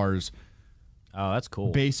their bars Oh, that's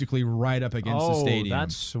cool. basically right up against the stadium.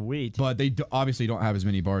 That's sweet. But they obviously don't have as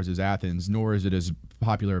many bars as Athens, nor is it as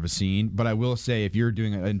popular of a scene. But I will say, if you're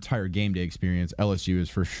doing an entire game day experience, LSU is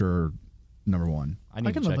for sure number 1. I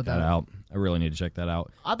need to check that out. I really need to check that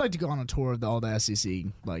out. I'd like to go on a tour of all the SEC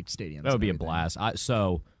like stadiums. That would be a and everything. blast.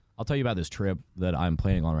 So I'll tell you about this trip that I'm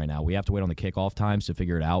planning on right now. We have to wait on the kickoff times to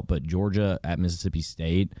figure it out, but Georgia at Mississippi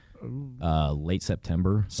State, late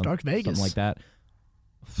September, Stark Vegas. something like that.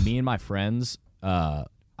 Me and my friends, I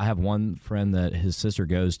have one friend that his sister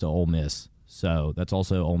goes to Ole Miss, so that's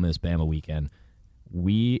also Ole Miss Bama weekend.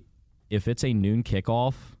 If it's a noon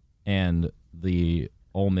kickoff and the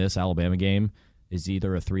Ole Miss Alabama game is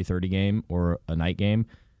either a 3:30 game or a night game,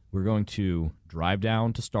 we're going to drive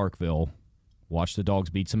down to Starkville, watch the Dogs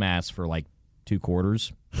beat some ass for like 2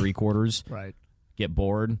 quarters, 3 quarters. Right. Get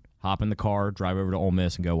bored, hop in the car, drive over to Ole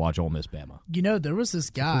Miss, and go watch Ole Miss Bama. You know, there was this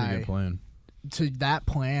Pretty guy good plan. to that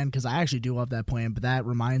plan because I actually do love that plan, but that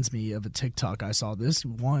reminds me of a TikTok I saw. This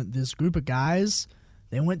group of guys,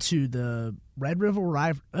 they went to the Red River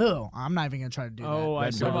Rivalry. Oh, I'm not even gonna try to do that. I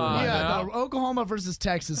saw that. Yeah, the Oklahoma versus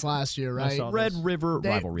Texas last year, right? Red River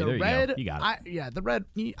Rivalry. There you go. You got it. The Red.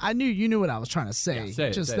 I knew you knew what I was trying to say. Yeah, say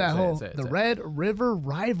it, Just say it, that say it, whole say it, the say it. Red River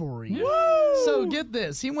Rivalry. So get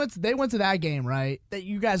this. They went to that game, right? That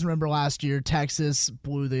you guys remember last year. Texas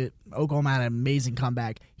blew the Oklahoma had an amazing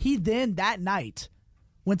comeback. He then that night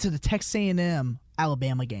went to the Texas A&M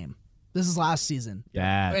Alabama game. This is last season.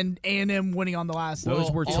 Yeah. And A&M winning on the last.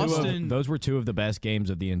 Those were Austin- those were 2 of the best games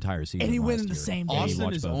of the entire season. And he went in the last year. same day. Yeah, you Austin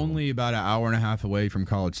watched is both of them. only about an hour and a half away from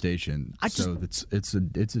College Station, I so it's a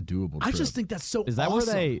doable trip. I just think that's so. Is that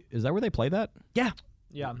awesome. where they play that? Yeah.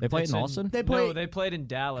 Yeah. They played It's in Austin? They played. No, they played in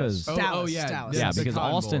Dallas. Dallas. yeah. Dallas. Yeah, It's the because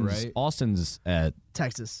Cotton Bowl, right? Austin's at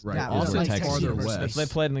Texas. Right. Yeah, Austin, like Texas. farther University. west. They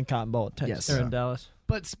played in the Cotton Bowl at Texas. Yes. They're in Dallas.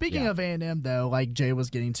 But speaking Yeah. of A&M, though, like Jay was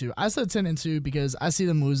getting to, I said 10-2 because I see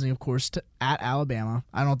them losing, of course, at Alabama.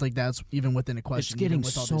 I don't think that's even within a question. It's getting even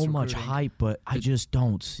with all so this much recruiting. hype, but I just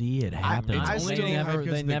don't see it happening. I still-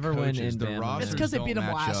 They never win in the Bama. rosters It's because they don't beat them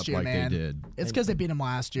match last up year, like man. They did. It's because they beat them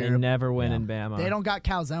last They year. never win in Bama. They don't got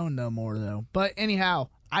Calzone no more, though. But anyhow,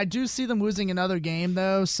 I do see them losing another game,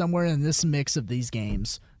 though, somewhere in this mix of these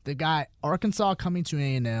games. They've got Arkansas coming to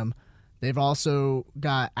A&M. They've also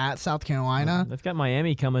got at South Carolina. They've got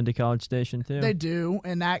Miami coming to College Station too. They do,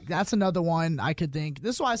 and that's another one I could think.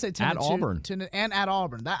 This is why I say 10-2. At Auburn. And at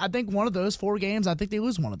Auburn. I think one of those 4 games, I think they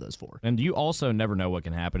lose one of those 4. And you also never know what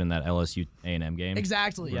can happen in that LSU A&M game.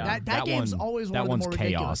 Exactly. Yeah. That game's one- always that one of the one's more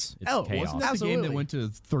chaos. ridiculous. It's Oh, chaos. Wasn't that absolutely. the game that went to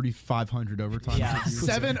 3,500 overtime? Yeah.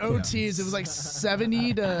 7 OTs. It was like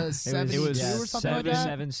 70 to 72 was or something like that.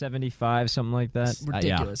 775, something like that.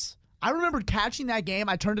 Ridiculous. I remember catching that game.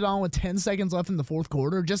 I turned it on with 10 seconds left in the fourth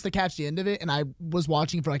quarter just to catch the end of it, and I was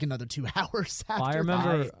watching for like another 2 hours after I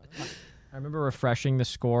remember. that. I remember refreshing the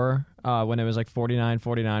score when it was like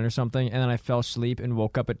 49-49 or something, and then I fell asleep and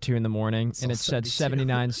woke up at 2 in the morning, and it said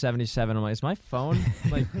 79-77. I'm like, is my phone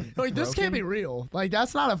like Like, this can't broken? be real. Like,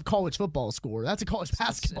 that's not a college football score. That's a college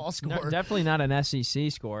basketball No, score. definitely not an SEC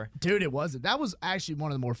score. Dude, it wasn't. That was actually one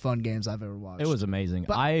of the more fun games I've ever watched. It was amazing.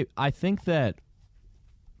 But- I think that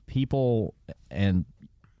people, and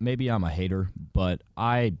maybe I'm a hater, but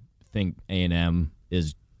I think A&M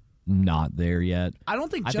is not there yet. I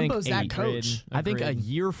don't think I think Jumbo's that eight- coach. I think a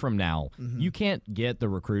year from now, you can't get the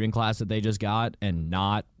recruiting class that they just got and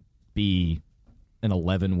not be an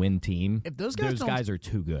 11-win team. If those guys are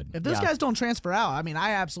too good. If those guys don't transfer out, I mean,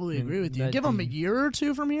 I absolutely agree with you. that Give them a team- year or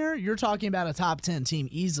 2 from here, you're talking about a top 10 team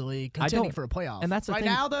easily contending don't- for a playoff. and that's the right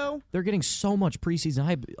thing. now, though. They're getting so much preseason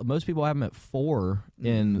hype. Most people have them at 4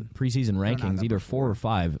 in preseason rankings, either 4 or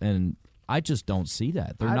 5, and I just don't see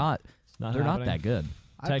that. They're not. not They're not happening. that good.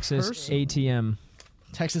 Texas ATM.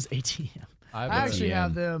 Texas ATM. I I actually ATM.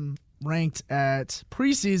 have them ranked at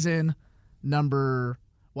preseason number.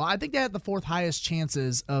 Well, I think they had the 4th highest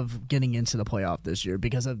chances of getting into the playoff this year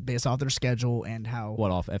based off their schedule and how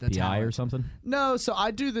What, off the FPI or talent. something? No, so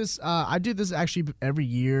I do this. I do this actually every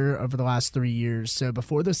year over the last 3 years. So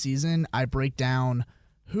before the season, I break down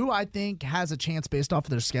who I think has a chance based off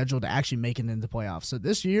of their schedule to actually make it into the playoffs. So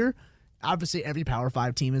this year, obviously every Power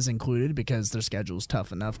 5 team is included because their schedule is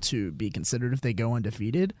tough enough to be considered if they go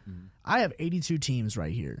undefeated. I have 82 teams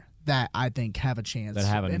right here that I think have a chance. That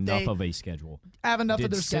have If enough they of a schedule. have enough Did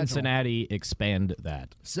of their schedule. Cincinnati expand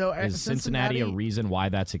that? So Is Cincinnati a reason why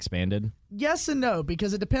that's expanded? Yes and no,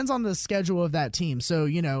 because it depends on the schedule of that team. So,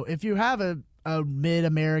 if you have a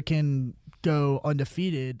mid-American go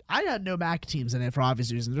undefeated, I had no MAC teams in it for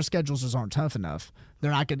obvious reasons. Their schedules just aren't tough enough.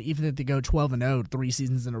 They're not going to, even if they go 12-0 3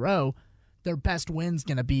 seasons in a row, their best win's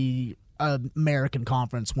going to be an American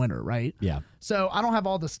Conference winner, right? Yeah. So I don't have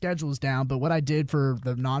all the schedules down, but what I did for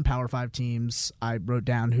the non-Power 5 teams, I wrote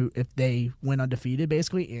down who, if they went undefeated,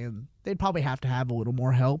 basically, and they'd probably have to have a little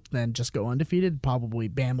more help than just go undefeated. Probably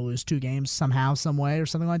Bama lose 2 games somehow, some way, or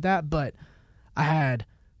something like that. But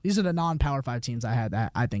these are the non-Power 5 teams I had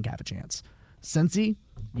that I think have a chance. Cincy,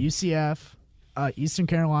 UCF, Eastern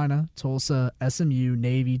Carolina, Tulsa, SMU,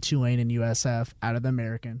 Navy, Tulane, and USF out of the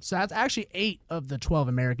American. So that's actually 8 of the 12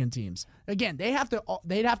 American teams. Again, they'd have to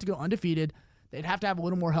go undefeated. They'd have to have a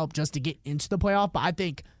little more help just to get into the playoff. But I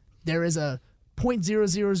think there is a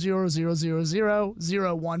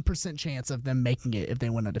 0.0000001% chance of them making it if they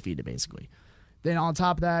went undefeated, basically. Then on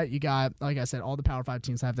top of that, you got, like I said, all the Power 5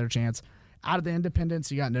 teams have their chance. Out of the independents,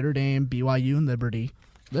 you got Notre Dame, BYU, and Liberty.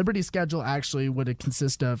 Liberty's schedule actually would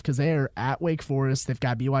consist of, because they are at Wake Forest, they've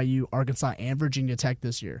got BYU, Arkansas, and Virginia Tech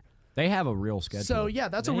this year. They have a real schedule. So, yeah,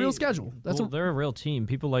 that's a real schedule. They're a real team.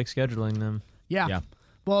 People like scheduling them. Yeah.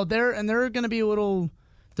 Well, they're going to be a little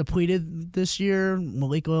depleted this year.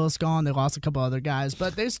 Malik Willis gone. They lost a couple other guys,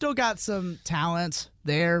 but they've still got some talent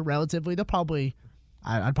there relatively. They'll probably –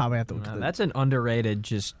 I'd probably have to look at That's an underrated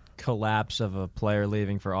just collapse of a player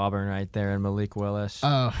leaving for Auburn right there, and Malik Willis.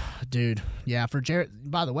 Oh, dude. Yeah, for Jarrett.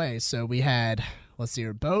 By the way, so we had, let's see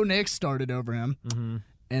here, Bo Nix started over him. Mm-hmm.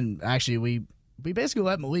 And actually, we basically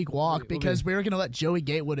let Malik walk because we were going to let Joey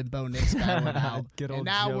Gatewood and Bo Nix battle it out. And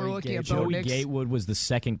now we're looking at Bo Joey Nix. Gatewood was the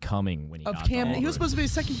second coming when he got Cam. to He was Auburn. supposed to be the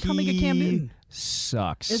second coming of Cam Newton.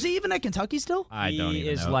 sucks. Is he even at Kentucky still? I don't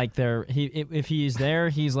even is know. like their if he's there,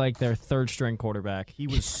 he's like their third string quarterback. He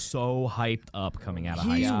was so hyped up coming out of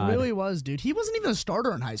high He school. really was, dude. He wasn't even a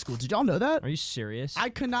starter in high school. Did y'all know that? Are you serious? I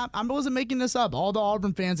could not. I wasn't making this up. All the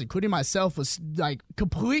Auburn fans, including myself, was like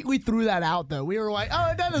completely threw that out. Though we were like,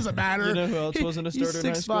 "Oh, that doesn't matter." You know who else wasn't a starter He's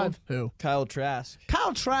in high school? 6'5". Who? Kyle Trask.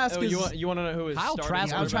 Kyle Trask Oh, is. you want to know who his Kyle starting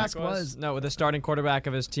Trask quarterback was? No, the starting quarterback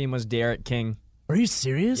of his team was Derek King. Are you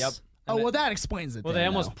serious? Yep. Oh, well, that explains it. Well, then, they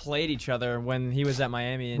almost though. played each other when he was at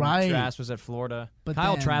Miami and Right. Trask was at Florida. But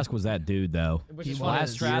Kyle then- Trask was that dude, though. Which He is why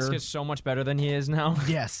was. Trask is so much better than he is now.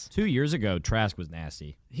 Yes, 2 years ago, Trask was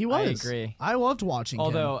nasty. he was. I agree. I loved watching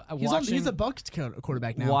Although, him. watching- He's a Bucs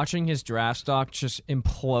quarterback now. Watching his draft stock just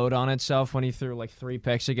implode on itself when he threw like 3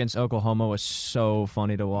 picks against Oklahoma was so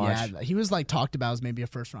funny to watch. Yeah, he was like talked about as maybe a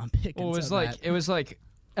first round pick. Well, and it was so like that-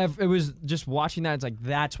 it was just watching that. It's like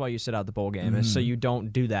that's why you sit out the bowl game, is so you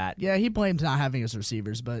don't do that. Yeah, he blamed not having his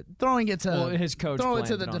receivers, but throwing it to Well, his coach throwing it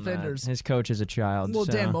to blamed the on that. defenders. His coach is a child. Well,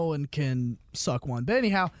 so. Dan Mullen can suck one. But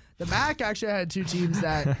anyhow, the MAC actually had 2 teams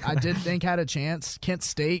that I did think had a chance. Kent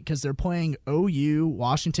State, because they're playing OU,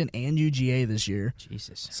 Washington, and UGA this year.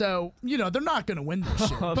 Jesus. So, they're not going to win this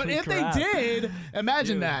shit. But Holy if crap. they did,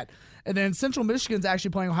 imagine that. And then Central Michigan's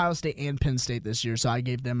actually playing Ohio State and Penn State this year, so I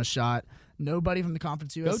gave them a shot. Nobody from the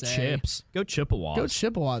Conference Go USA. Chips. Go Chippewas. Go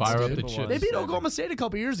Chippewas, Fire up dude. the chips. They beat Oklahoma State a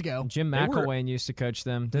couple years ago. Jim They were- McElwain used to coach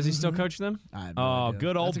them. Does he still coach them? I have no Oh, idea.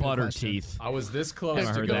 good old That's a good butter question. teeth. I was this close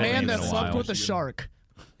Haven't to heard The that going man name that in a slept while. with a shark.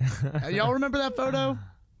 Y'all remember that photo?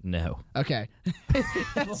 No. Okay.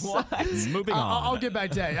 Moving on. I'll get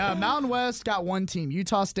back to that. Mountain West got 1 team.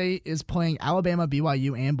 Utah State is playing Alabama,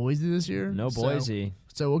 BYU, and Boise this year. No Boise.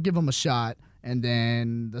 So we'll give them a shot. And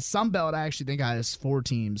then the Sun Belt, I actually think has 4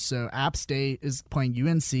 teams. So App State is playing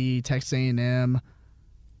UNC, Texas A&M.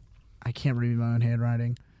 I can't read my own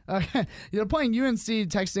handwriting. They're playing UNC,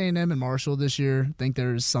 Texas A&M, and Marshall this year. I think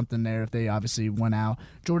there's something there if they obviously went out.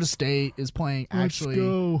 Georgia State is playing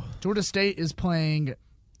Georgia State is playing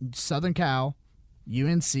Southern Cal,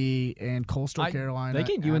 UNC, and Coastal Carolina. They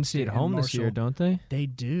get App UNC State, at and home this year, Marshall. don't they? They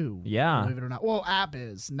do. Yeah. Believe it or not. Well, App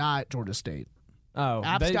is, not Georgia State. Oh,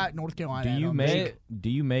 App's they- got North Carolina. Do at you home.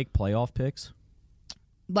 make playoff picks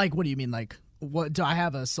Like, what do you mean? Like, what do I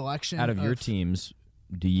have a selection out of your teams?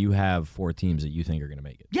 Do you have 4 teams that you think are going to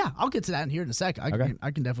make it? Yeah, I'll get to that in here in a sec. I Okay.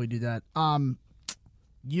 can definitely do that.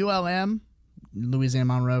 ULM, Louisiana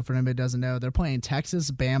Monroe, for anybody who doesn't know, they're playing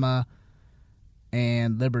Texas, Bama,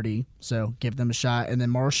 and Liberty. So give them a shot. And then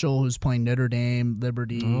Marshall, who's playing Notre Dame,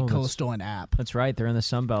 Liberty, Oh, that's- Coastal, and App. That's right. They're in the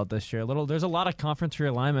Sun Belt this year. There's a lot of conference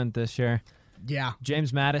realignment this year. Yeah.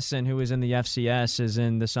 James Madison, who was in the FCS, is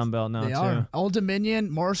in the Sun Belt now They too. are. Old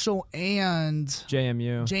Dominion, Marshall, and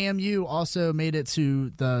JMU. JMU also made it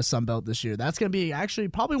to the Sun Belt this year. That's going to be actually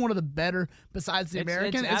probably one of the better, besides the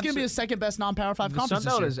American. It's going to be the second best non-Power 5 The conference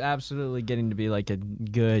Sun Belt this is year. absolutely getting to be like a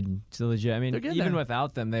good, legit. I mean, They're getting even there.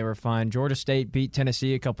 without them, they were fine. Georgia State beat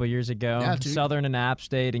Tennessee a couple years ago. Yeah, dude. Southern and App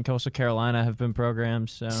State and Coastal Carolina have been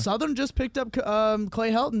programs. So Southern just picked up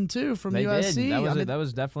Clay Helton, too, from they USC. did. That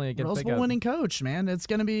was definitely a good Rose Bowl pickup. winning coach, man.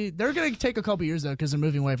 They're going to take a couple years, though, because they're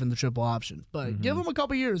moving away from the triple option. But give them a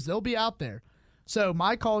couple years. They'll be out there. So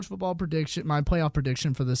my college football prediction, my playoff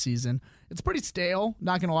prediction for the season, it's pretty stale.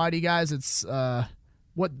 Not going to lie to you guys. It's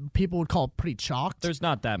what people would call pretty chalked. There's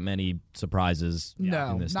not that many surprises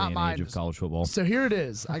No, in this not day and mine. age of college football. So here it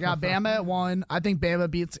is. I got Bama at 1. I think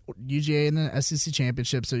Bama beats UGA in the SEC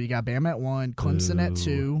championship. So you got Bama at 1, Clemson at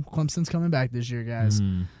 2. Clemson's coming back this year, guys.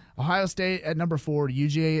 Ohio State at number 4,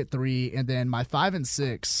 UGA at 3, and then my 5 and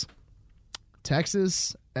 6,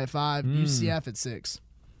 Texas at 5, UCF at 6.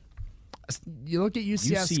 You look at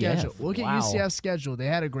UCF's UCF, schedule. Look wow. at UCF's schedule. They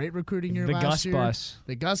had a great recruiting year The last Gus year. Bus.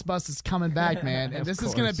 The Gus Bus is coming back, man, and this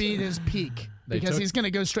is going to be his peak because he's going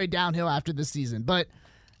to go straight downhill after this season. But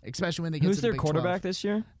especially when they get Who's to the their Big quarterback 12. this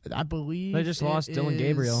year? I believe They just it lost Dylan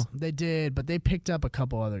Gabriel. They did, but they picked up a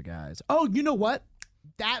couple other guys. Oh, you know what?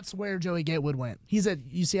 That's where Joey Gatewood went. He's at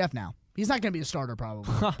UCF now. He's not going to be a starter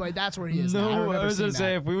probably, but that's where he is now. I remember was seeing gonna say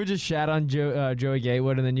that. if we would just shat on Joey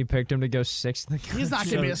Gatewood and then you picked him to go 6th. in the He's not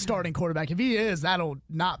going to be a country. starting quarterback. If he is, that'll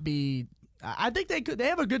not be. I think they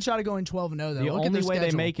have a good shot of going 12-0 though. The Look at only their way they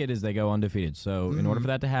schedule. make it is they go undefeated. So in order for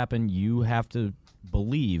that to happen, you have to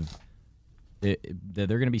believe that they're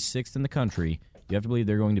going to be 6th in the country. You have to believe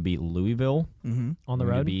they're going to beat Louisville on the they're going to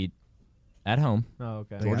road. beat at home, Oh,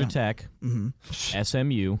 okay. Georgia Tech,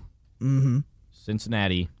 SMU,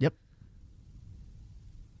 Cincinnati. Yep.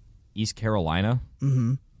 East Carolina.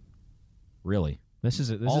 Really? This is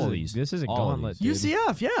a All of gauntlet. these. Dude.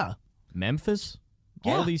 UCF, yeah. Memphis?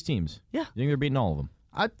 Yeah. All of these teams. Yeah. You think they're beating all of them?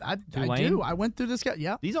 I do. I went through this guy.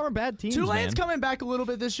 Yeah. These aren't bad teams, Tulane's man. coming back a little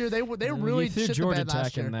bit this year. They really you threw shit Georgia the bed last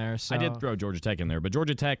Tech year. in there. So. I did throw Georgia Tech in there, but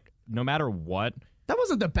Georgia Tech, no matter what, That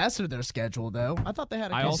wasn't the best of their schedule, though. I thought they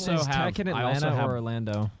had a I couple also Is have- Tech in I also Atlanta have- or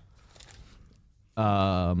Orlando?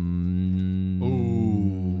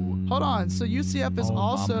 Hold on. So UCF is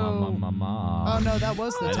also. Oh no, that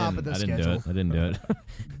was the top of their schedule. I didn't do it.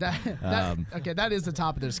 Okay, that is the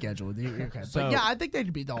top of their schedule. Okay, So- but yeah, I think they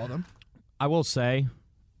could beat all of them. I will say,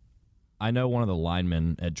 I know one of the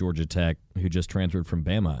linemen at Georgia Tech who just transferred from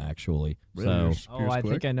Bama, actually. So, Oh, I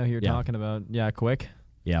think I know who you're Yeah. talking about. Yeah, Quick.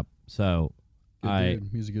 yep. So,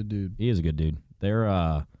 He's a good dude. he is a good dude. They're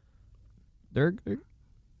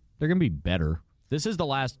gonna be better. This is the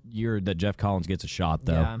last year that Jeff Collins gets a shot,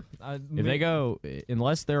 though. Yeah. If they go,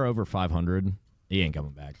 unless they're over 500, he ain't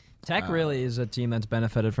coming back. Tech really is a team that's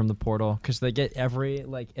benefited from the portal because they get every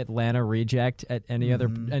Atlanta reject at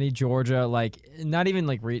any Georgia not even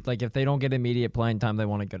if they don't get immediate playing time, they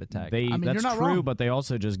want to go to Tech. you're That's not true, wrong. but they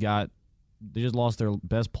also just lost their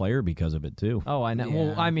best player because of it too. Oh, I know. Yeah.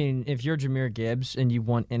 Well, I mean, if you're Jahmyr Gibbs and you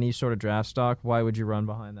want any sort of draft stock, why would you run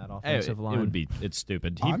behind that offensive line? It's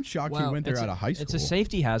stupid. I'm shocked he went there out of high school. It's a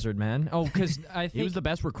safety hazard, man. Oh, because I think He was the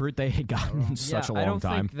best recruit they had gotten in such a long I don't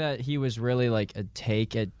time. think that he was really a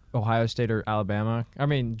take at Ohio State or Alabama. I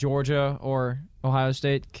mean, Georgia or Ohio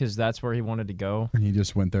State, because that's where he wanted to go. And he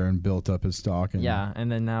just went there and built up his stock. And Yeah,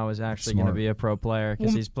 and then now is actually going to Smart. be a pro player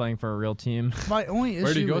because he's playing for a real team. My only issue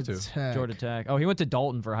Where'd he go with to? Tech. Georgia Tech. Oh, he went to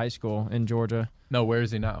Dalton for high school in Georgia, No, where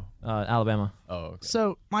is he now? Alabama. Oh, okay.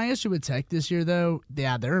 So my issue with Tech this year, though,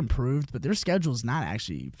 yeah, they're improved, but their schedule's not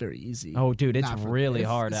actually very easy. Oh, dude, it's Not for- really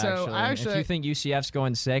it's- hard, so actually. If you think UCF's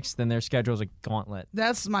going sixth, then their schedule's a gauntlet.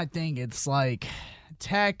 That's my thing. It's like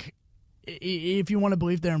Tech. If you want to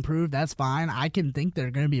believe they're improved, that's fine. I can think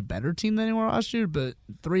they're going to be a better team than they were last year, but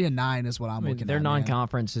 3-9 is what I'm looking Their at. man.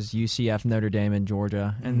 non-conference is UCF, Notre Dame, and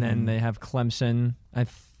Georgia, and then they have Clemson. I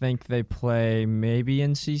think they play maybe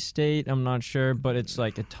NC State. I'm not sure, but it's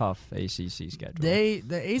a tough ACC schedule. The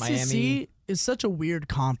ACC Miami. is such a weird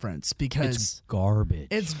conference because It's garbage.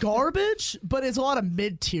 it's garbage, but it's a lot of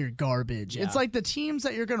mid-tier garbage. Yeah. It's like the teams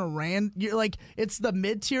that you're gonna it's the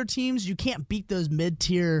mid-tier teams. You can't beat those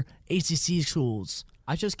mid-tier ACC schools.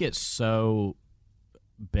 I just get so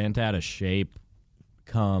bent out of shape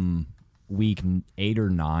come week 8 or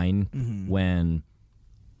 9 when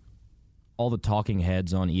all the talking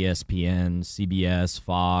heads on ESPN, CBS,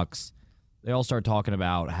 Fox, they all start talking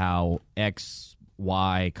about how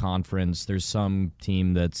XY conference, there's some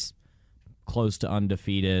team that's close to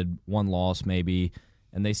undefeated, one loss maybe,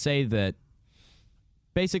 and they say that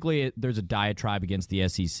basically there's a diatribe against the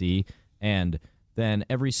SEC, and then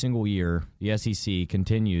every single year the SEC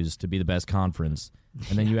continues to be the best conference,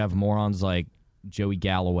 and then you have morons like Joey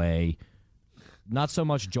Galloway, not so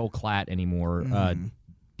much Joel Klatt anymore,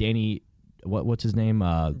 Danny, what's his name?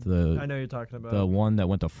 I know you're talking about The one that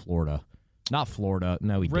went to Florida. Not Florida.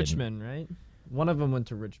 No, he didn't. Richmond, right? One of them went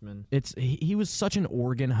to Richmond. He was such an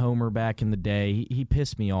Oregon homer back in the day. He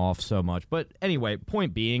pissed me off so much. But anyway,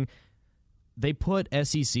 point being, they put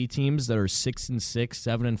SEC teams that are 6-6,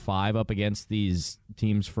 7-5 up against these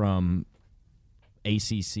teams from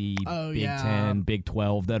ACC, Oh, Big yeah. 10, Big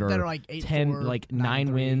 12 that are like 8-4, 10, like 9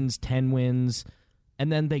 9-3. wins, 10 wins,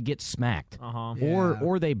 and then they get smacked, Uh-huh.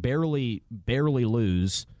 or they barely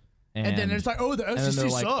lose. And then it's like, oh, the and then SEC they're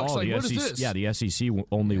like, sucks. oh, Like, the what is SEC this? Yeah, the SEC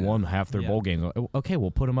only won half their bowl games. Okay,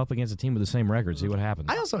 we'll put them up against a team with the same record. See what happens.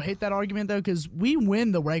 I also hate that argument though because we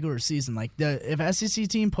win the regular season. Like if SEC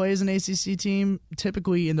team plays an ACC team,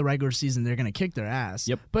 typically in the regular season they're gonna kick their ass.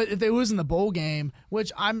 Yep. But if they lose in the bowl game,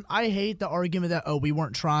 which I hate the argument that we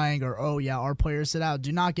weren't trying or our players sit out.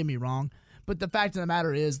 Do not get me wrong. But the fact of the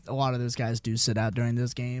matter is, a lot of those guys do sit out during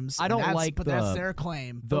those games. I don't but that's their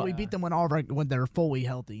claim. But we beat them when they're fully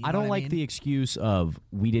healthy. You I know don't what like mean? the excuse of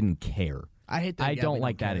we didn't care. I hate that. I yeah, don't we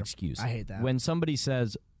like that care. excuse. I hate that. When somebody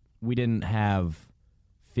says we didn't have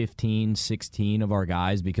 15, 16 of our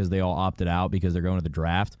guys because they all opted out because they're going to the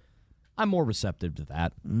draft, I'm more receptive to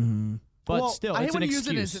that. Mm-hmm. But well, still, I hate it's when an you use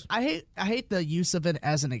excuse. it as I hate the use of it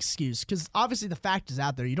as an excuse because obviously the fact is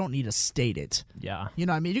out there. You don't need to state it. Yeah. You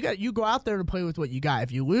know what I mean? You go out there to play with what you got.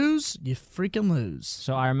 If you lose, you freaking lose.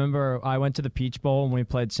 So I remember I went to the Peach Bowl when we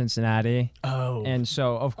played Cincinnati. Oh. And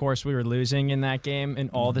so, of course, we were losing in that game,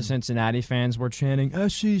 and all the Cincinnati fans were chanting,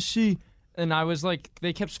 SEC. And I was like,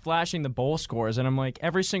 they kept flashing the bowl scores, and I'm like,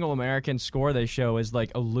 every single American score they show is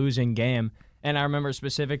like a losing game. And I remember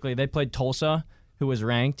specifically, they played Tulsa, who was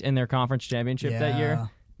ranked in their conference championship that year.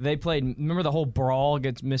 They played. Remember the whole brawl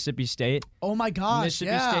against Mississippi State? Oh my gosh!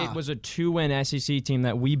 Mississippi State was a 2-win SEC team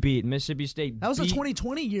that we beat. Mississippi State. That was a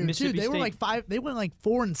 2020 year too. They were like 5. They went like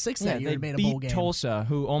 4-6 that year. They and made beat a bowl game. Tulsa,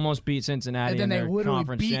 who almost beat Cincinnati, And then in they their literally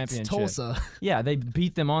conference beat championship. Tulsa. Yeah, they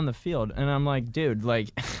beat them on the field, and I'm like, dude, like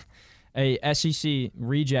a SEC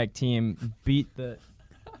reject team beat the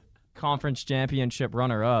conference championship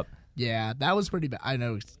runner-up. Yeah, that was pretty bad. I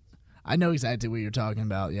know exactly what you're talking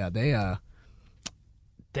about. Yeah,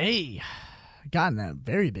 they got in that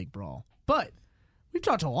very big brawl. But we've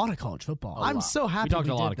talked a lot of college football. I'm so happy We talked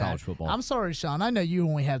a lot did of that. college football. I'm sorry, Sean. I know you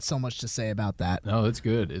only had so much to say about that. No, it's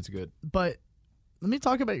good. It's good. But let me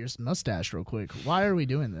talk about your mustache real quick. Why are we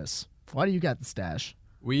doing this? Why do you got the stash?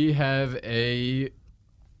 We have a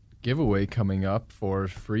giveaway coming up for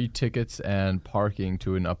free tickets and parking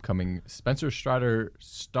to an upcoming Spencer Strider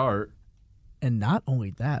start. And not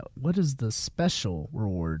only that, what is the special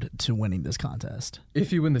reward to winning this contest?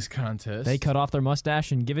 If you win this contest, They cut off their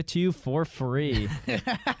mustache and give it to you for free.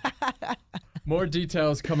 more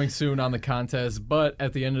details coming soon on the contest. But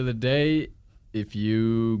at the end of the day, if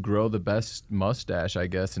you grow the best mustache, I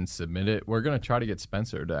guess, and submit it, we're going to try to get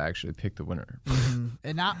Spencer to actually pick the winner.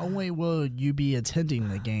 And not only will you be attending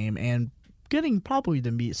the game and getting probably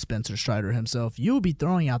to meet Spencer Strider himself, you will be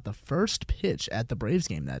throwing out the first pitch at the Braves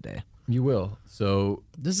game that day. You will. So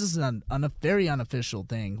this is a very unofficial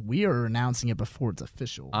thing. We are announcing it before it's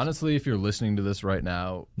official. honestly, if you're listening to this right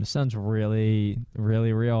now, This sounds really,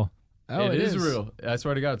 really real. Oh, it is real. I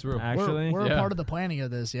swear to God, it's real. Actually, We're Yeah. a part of the planning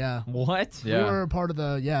of this, yeah. what? Yeah. We were a part of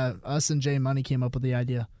us and Jay Money came up with the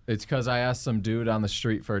idea. It's because I asked some dude on the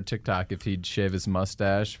street for a TikTok if he'd shave his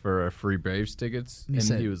mustache for a free Braves tickets, And he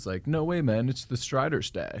said- he was like, "No way, man! It's the Strider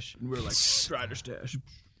stash." And we're like, "Strider stash."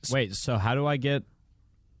 Wait, so how do I get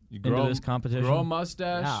You into this competition? Grow a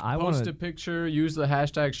mustache. Yeah, I post wanna- a picture. Use the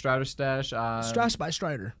hashtag Strider stash on Stash by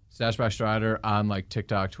Strider. Stash by Strider on like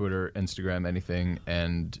TikTok, Twitter, Instagram, anything,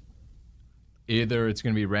 and either it's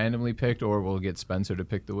going to be randomly picked or we'll get Spencer to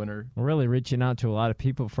pick the winner. We're really reaching out to a lot of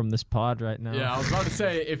people from this pod right now. Yeah, I was about to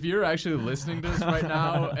say, if you're actually listening to this right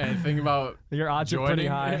now and thinking about Your odds are pretty joining,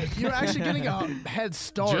 high. You're actually getting a head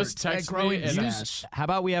start Just at text growing me the and stash. How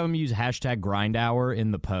about we have them use hashtag grind hour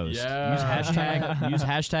in the post? Yeah. Use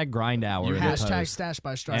hashtag grind hour in the Hashtag post. Stash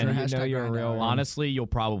by Strider. And you know hashtag you're a grind real hour. one. Honestly, you'll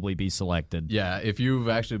probably be selected. Yeah, if you've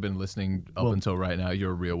actually been listening up until right now,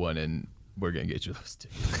 you're a real one, and we're going to get you those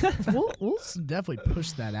tickets. we'll definitely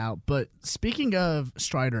push that out. But speaking of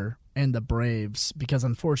Strider and the Braves, because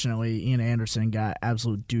unfortunately Ian Anderson got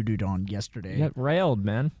absolute doo-dooed on yesterday. You got railed,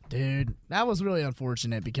 man. Dude, that was really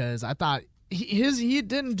unfortunate because I thought he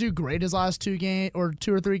didn't do great his last two or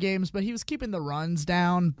 3 games, but he was keeping the runs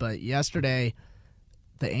down. But yesterday,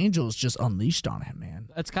 the Angels just unleashed on him, man.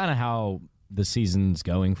 That's kind of how the season's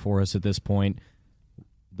going for us at this point.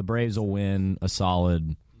 The Braves will win a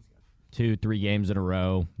solid 2-3 games in a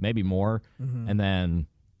row, maybe more, and then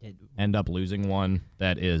end up losing one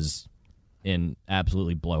that is in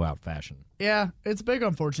absolutely blowout fashion. Yeah, it's big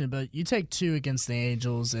unfortunate, but you take 2 against the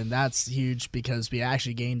Angels, and that's huge because we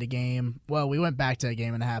actually gained a game. Well, we went back to a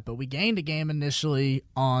game and a half, but we gained a game initially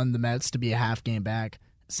on the Mets to be a half game back.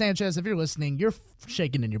 Sanchez, if you're listening, you're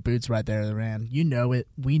shaking in your boots right there, man. You know it.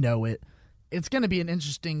 We know it. It's going to be an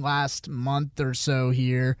interesting last month or so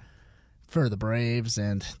here for the Braves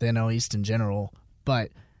and the NL East in general,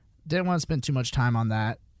 but didn't want to spend too much time on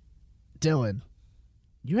that. Dylan,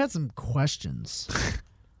 you had some questions.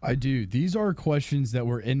 I do. These are questions that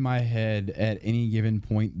were in my head at any given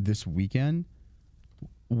point this weekend.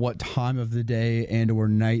 What time of the day and or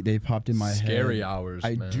night they popped in my head. Scary hours,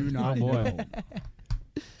 I man. do not know.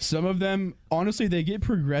 Some of them, honestly, they get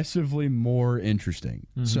progressively more interesting.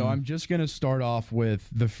 So I'm just going to start off with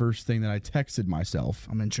the first thing that I texted myself.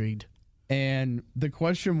 I'm intrigued. And the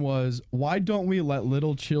question was, why don't we let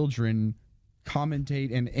little children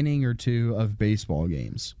commentate an inning or two of baseball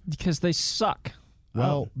games? Because they suck.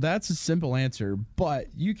 Well, that's a simple answer, but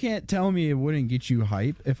you can't tell me it wouldn't get you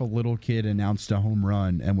hype if a little kid announced a home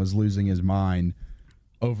run and was losing his mind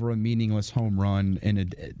over a meaningless home run in a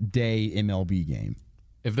day MLB game.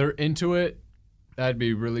 If they're into it, that'd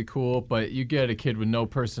be really cool, but you get a kid with no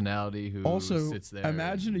personality who Also, sits there.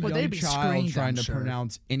 imagine a Well, young they'd be child screened, trying I'm to sure.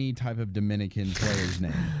 pronounce any type of Dominican player's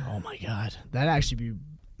name. Oh my God, that'd actually be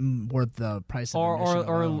worth the price of or admission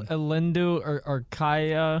alone. Lindu or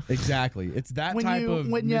Kaya. Exactly. It's that When type you- of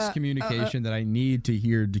when you- miscommunication that I need to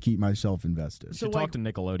hear to keep myself invested. Should talk to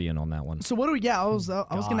Nickelodeon on that one. So what do we? Yeah, I was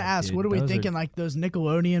going to ask. dude, what are we those are- thinking? Like those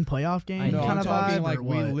Nickelodeon playoff games No, kind I'm of talking vibe, like or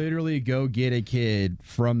we what? literally go get a kid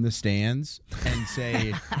from the stands and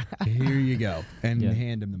say, "Here you go," and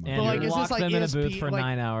hand him the money. And like, you is lock this like them in a ESP booth for like-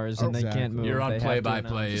 9 hours and they can't move. You're on They have to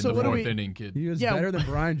play-by-play in announce. the what do fourth we- inning, kid. He was Yeah. better than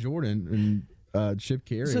Brian Jordan and Chip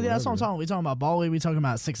Carey. So that's what I'm whatever. talking. We talking about Bali? We talking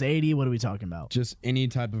about 680? What are we talking about? Just any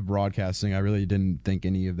type of broadcasting. I really didn't think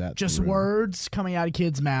any of that. Just through. words coming out of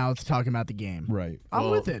kids' mouths talking about the game. Right. I'm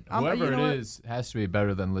Well, with it. Whoever you know it what? is has to be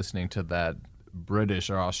better than listening to that British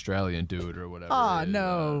or Australian dude or whatever. Ah, it is.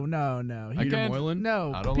 no. I Peter can't- Moylan?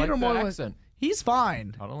 No, I don't Peter like the Moylan. accent. He's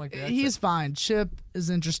fine. I don't like the He's accent. fine. Chip is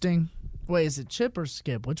interesting. Wait, is it Chip or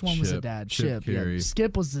Skip? Which one was the Chip. dad? Chip Yeah, Carey.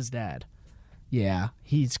 Skip was his dad. Yeah,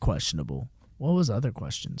 he's questionable. What was other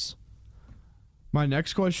questions? My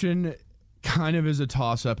next question kind of is a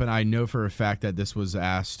toss-up, and I know for a fact that this was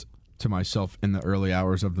asked to myself in the early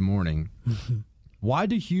hours of the morning. Why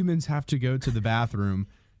do humans have to go to the bathroom?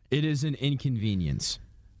 It is an inconvenience.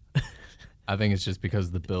 I think it's just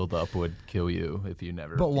because the buildup would kill you if you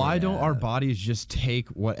never. But why don't our bodies just take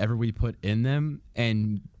whatever we put in them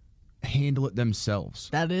and handle it themselves?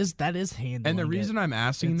 That is handling. And the reason I'm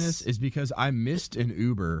asking It's- this is because I missed an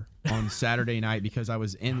Uber on Saturday night because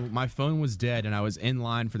my phone was dead and I was in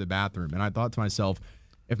line for the bathroom, and I thought to myself,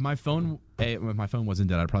 if my phone wasn't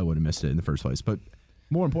dead, I probably would have missed it in the first place. But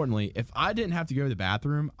more importantly, if I didn't have to go to the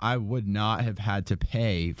bathroom, I would not have had to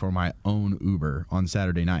pay for my own Uber on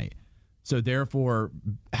Saturday night. So therefore,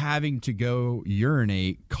 having to go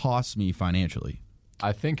urinate costs me financially.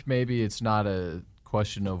 I think maybe it's not a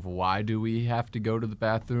question of why do we have to go to the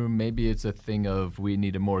bathroom. Maybe it's a thing of we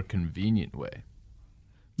need a more convenient way.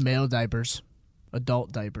 male diapers,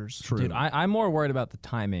 adult diapers. Dude, I'm more worried about the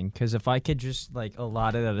timing because if I could just like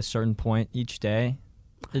allot it at a certain point each day.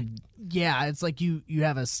 Yeah, it's like you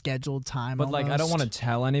have a scheduled time. But like, I don't want to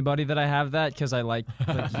tell anybody that I have that because I like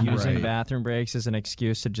using Right. bathroom breaks as an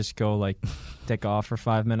excuse to just go like dick off for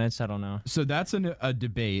 5 minutes. I don't know. So that's a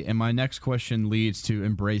debate, and my next question leads to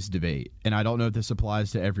embrace debate. And I don't know if this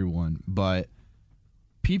applies to everyone, but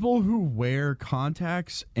people who wear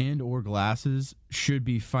contacts and or glasses should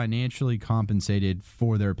be financially compensated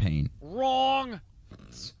for their pain. Wrong.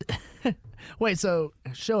 Wait, so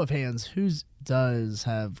show of hands, who does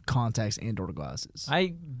have contacts and or glasses?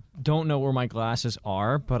 I don't know where my glasses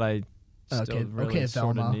are, but I still Okay, really okay,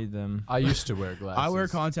 sort of Velma. need them. I used to wear glasses. I wear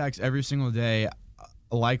contacts every single day.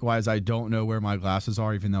 Likewise, I don't know where my glasses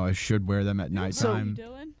are, even though I should wear them at nighttime.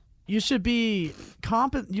 You should be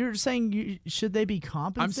You're saying should they be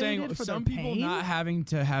compensated? I'm saying for some their people pain? not having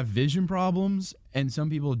to have vision problems and some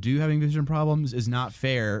people do having vision problems is not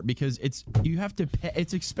fair because you have to pay,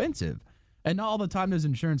 it's expensive. And not all the time does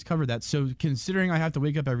insurance cover that. So considering I have to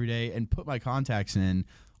wake up every day and put my contacts in,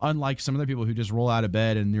 unlike some other people who just roll out of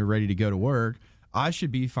bed and they're ready to go to work, I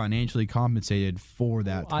should be financially compensated for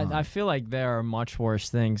that time. I feel like there are much worse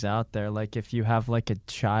things out there. Like if you have like a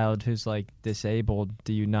child who's like disabled,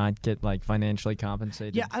 do you not get like financially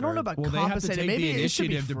compensated? Yeah, I don't know about well, they have to compensated. take Maybe the it should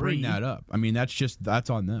be initiative to bring free. that up. I mean, that's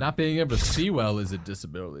on them. Not being able to see well is a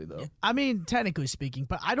disability, though. I mean, technically speaking,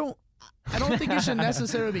 but I don't think you should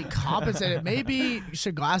necessarily be compensated. Maybe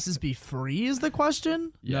should glasses be free is the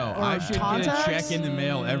question? No, Or I should contacts? get a check in the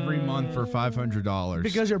mail every month for $500.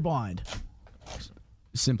 Because you're blind.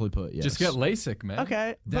 Simply put, yes. Just get LASIK, man.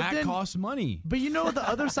 Okay. but That then- costs money. But you know what the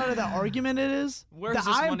other side of that argument it is? Where's that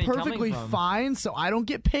this I'm money coming perfectly from? fine, so I don't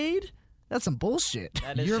get paid? That's some bullshit.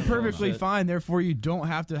 That is You're some perfectly bullshit. fine, therefore you don't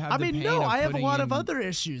have to have I the mean, pain no, of I have a putting lot of in- other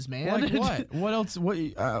issues, man. Like what? What else? Well,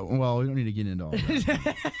 we don't need to get into all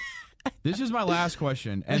that. This is my last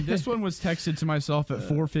question, and this one was texted to myself at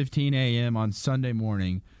 4:15 a.m. on Sunday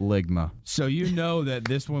morning. Ligma. So you know that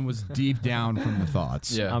this one was deep down from the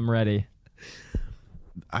thoughts. Yeah. I'm ready.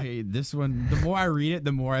 This one, the more I read it,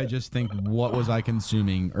 the more I just think, what was I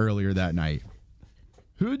consuming earlier that night?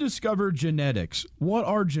 Who discovered genetics? What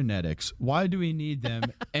are genetics? Why do we need them?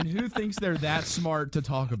 And who thinks they're that smart to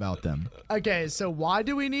talk about them? Okay, so why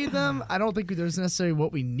do we need them? I don't think there's necessarily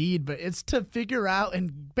what we need, but it's to figure out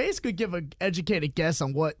and basically give an educated guess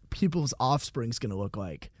on what people's offspring's going to look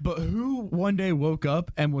like. But who one day woke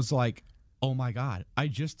up and was like, oh my God, I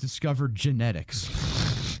just discovered genetics?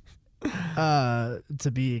 To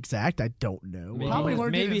be exact, I don't know. Probably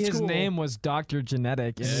learned it Maybe in his school. name was Dr.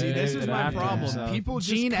 Genetic. and See, he this named is it my after problem. himself. People just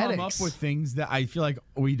Genetics. come up with things that I feel like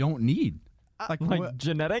we don't need. Like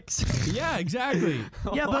genetics? Yeah, exactly.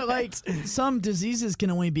 Yeah, but like some diseases can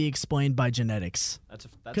only be explained by genetics. That's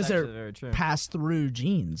because actually they're very true. passed through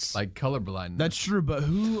genes. Like colorblindness. That's true, but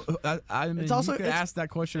who? I mean, It's also- you could it's- ask that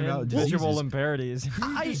question about Visual diseases. impairedities.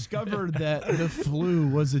 Who discovered that the flu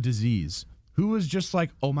was a disease? Who was just like,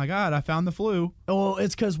 oh my God, I found the flu? Well,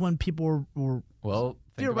 it's because when people were well,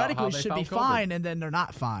 think about how theoretically they should be found COVID. fine, and then they're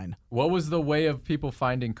not fine. What was the way of people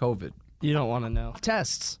finding COVID? You don't want to know.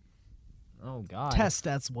 Tests. Oh God. Tests.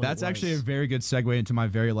 That's what. That's it was. actually a very good segue into my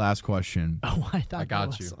very last question. Oh, I thought I got that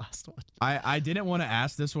was you. the last one. I didn't want to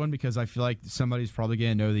ask this one because I feel like somebody's probably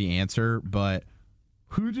going to know the answer, but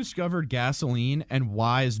who discovered gasoline and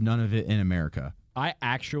why is none of it in America? I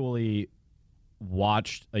actually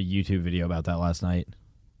watched a YouTube video about that last night.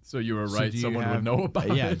 So you were So right. do you Someone have- would know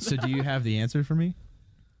about Yeah, it. so do you have the answer for me?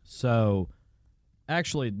 So,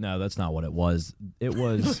 actually, no, that's not what it was. It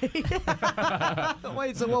was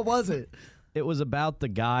Wait, so what was it? it was about the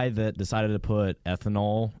guy that decided to put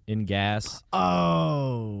ethanol in gas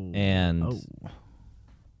Oh. and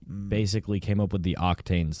basically came up with the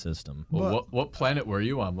octane system. Well, what planet were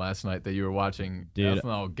you on last night that you were watching Dude,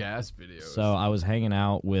 ethanol gas videos? So I was hanging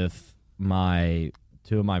out with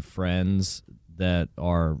two of my friends that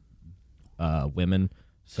are women.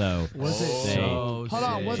 So Was it- they, Hold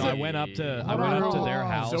on, was so I it- went up to Hold on. their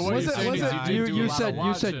house. So what Was you're it- saying was is it- you, did do a You lot of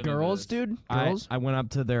watching said in girls, this. dude. I Girls. went up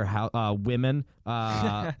to their house, women,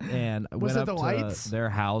 and Was went it up the to whites? their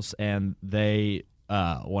house, and they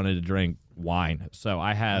wanted to drink wine. So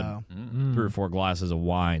I had Oh. 3 or 4 glasses of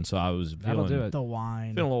wine. So I was That'll feeling, do it. The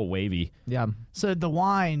wine. feeling a little wavy. Yeah. So the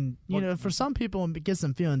wine, for some people it gets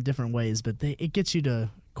them feeling different ways, but it gets you to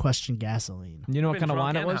question gasoline. You know what Been kind of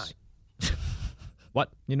wine drunk it and was? What?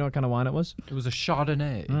 You know what kind of wine it was? It was a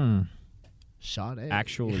Chardonnay. Shot A.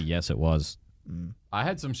 Actually, yes, it was. I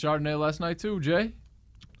had some Chardonnay last night too, Jay.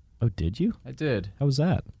 Oh, did you? I did. How was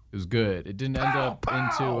that? It was good. It didn't end up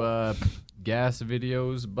into gas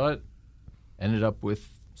videos, but ended up with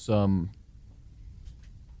some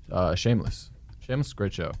Shameless. Shameless is a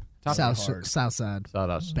great show. Top South hard. Southside. Shout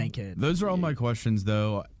out. Bankhead. Those are all my questions,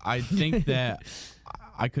 though. I think that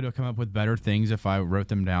I could have come up with better things if I wrote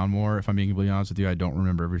them down more. If I'm being completely honest with you, I don't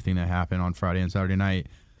remember everything that happened on Friday and Saturday night.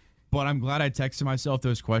 But I'm glad I texted myself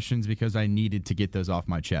those questions because I needed to get those off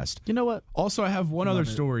my chest. You know what? Also, I have one other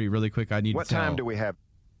story really quick I need What to tell. time do we have?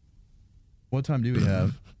 What time do we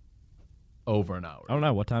have? Over an hour. I don't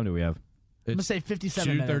know. What time do we have? I'm gonna say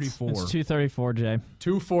 57 minutes. 2:34. It's 2:34, Jay.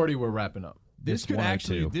 2:40. We're wrapping up. This It's could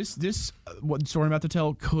actually 102. this what story I'm about to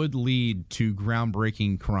tell could lead to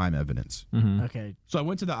groundbreaking crime evidence. Okay. So I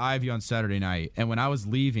went to the Ivy on Saturday night, and when I was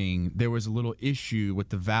leaving, there was a little issue with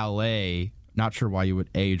the valet. Not sure why you would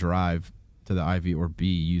A, drive to the Ivy, or B,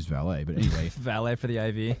 use valet, but anyway. Valet for the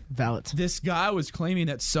IV. Valet. This guy was claiming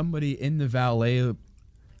that somebody in the valet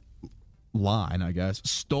line, I guess,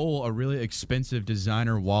 stole a really expensive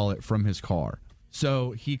designer wallet from his car.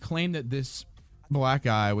 So he claimed that this black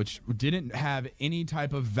guy, which didn't have any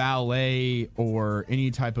type of valet or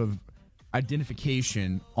any type of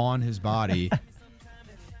identification on his body.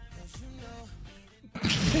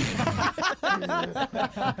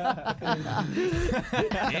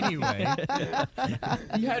 Anyway,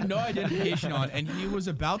 he had no identification on, and he was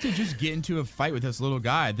about to just get into a fight with this little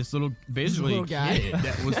guy, this little basically little guy. kid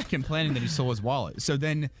that was complaining that he stole his wallet. So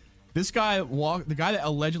then this guy the guy that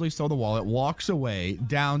allegedly stole the wallet walks away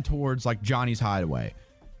down towards like Johnny's Hideaway,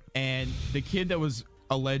 and the kid that was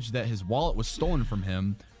alleged that his wallet was stolen from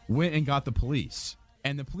him went and got the police.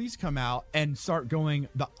 And the police come out and start going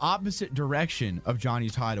the opposite direction of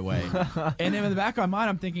Johnny's Hideaway. And then in the back of my mind,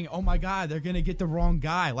 I'm thinking, oh my God, they're going to get the wrong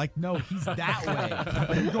guy. Like, no, he's that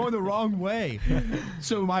way. You're going the wrong way.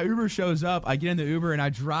 So my Uber shows up. I get in the Uber and I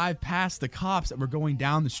drive past the cops that were going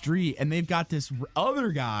down the street. And they've got this other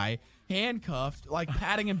guy handcuffed, like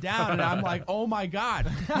patting him down, and I'm like, oh my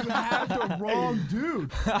God, you have the wrong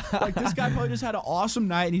dude. Like, this guy probably just had an awesome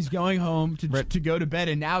night and he's going home to go to bed,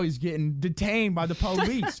 and now he's getting detained by the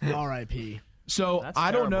police. R.I.P. So That's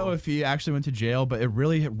I don't know terrible. if he actually went to jail, but it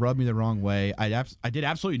really rubbed me the wrong way. I did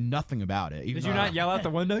absolutely nothing about it. Did you not yell out the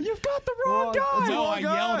window? You've got the wrong guy. No, I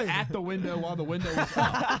yelled at the window while the window was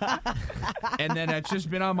up. And then it's just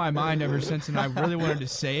been on my mind ever since, and I really wanted to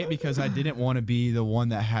say it because I didn't want to be the one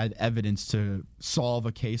that had evidence to solve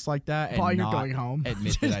a case like that and While you're not going home.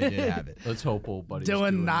 admit that I did have it. Let's hope old buddy's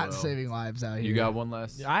Dylan doing not well. saving lives out here. You got one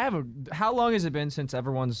last? I have a. How long has it been since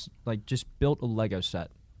everyone's like just built a Lego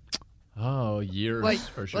set? Oh, years like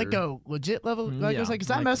for sure. like a legit level Legos. yeah, Like,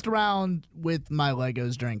 'cause I like- messed around with my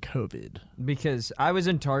Legos during COVID. Because I was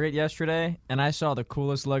in Target yesterday and I saw the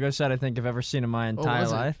coolest Lego set I think I've ever seen in my entire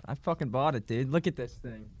was it? life. I fucking bought it, dude. Look at this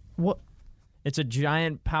thing. What? It's a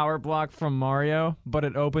giant power block from Mario, but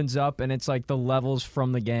it opens up and it's like the levels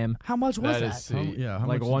from the game. How much was That that? is sweet. How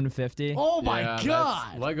Like much- 150. Oh my Yeah,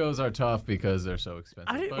 god! Legos are tough because they're so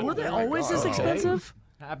expensive. But Were they they're always this okay. expensive?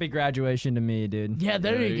 Happy graduation to me, dude. Yeah,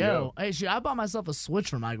 there There you you go. go. Hey, shoot, I bought myself a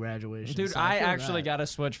Switch for my graduation. Dude, so I feel actually that. got a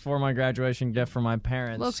Switch for my graduation gift from my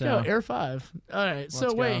parents. Let's so. go, Air 5. All right, so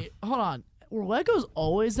Let's go. wait, hold on. Were Legos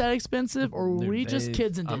always that expensive, or were Dude, we just they've-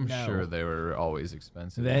 kids and I'm didn't know? sure they were always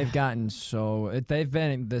expensive. They've gotten they've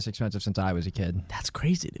been this expensive since I was a kid. That's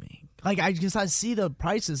crazy to me. Like, I see the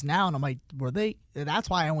prices now, and I'm like, were they? That's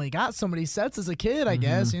why I only got so many sets as a kid, I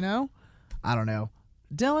guess, you know? I don't know.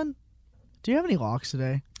 Dylan, do you have any locks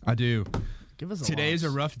today? I do. Give us a Today is a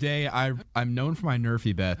locks. rough day. I'm known for my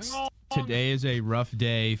Nerfy bets. Today is a rough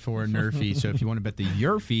day for Nerfy. So if you want to bet the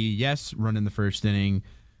Yerfy, yes, run in the first inning.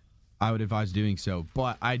 I would advise doing so.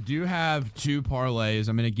 But I do have 2 parlays.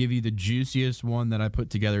 I'm going to give you the juiciest one that I put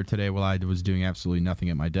together today while I was doing absolutely nothing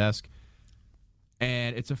at my desk.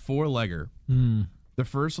 And it's a 4-legger. The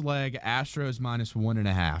first leg, Astros minus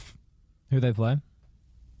 1.5. Who they play?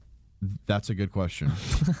 That's a good question.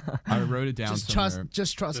 I wrote it down somewhere.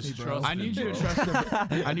 Just trust me, bro. I need you to trust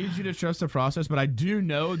I need you to trust the process, but I do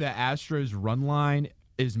know that Astros run line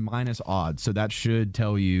is minus odds, so that should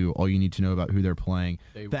tell you all you need to know about who they're playing.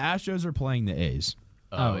 The Astros are playing the A's.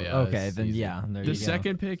 Oh, yeah. Okay, it's then easy. yeah. There The you go.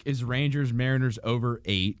 second pick is Rangers Mariners over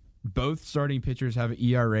 8. Both starting pitchers have an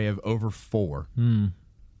ERA of over 4.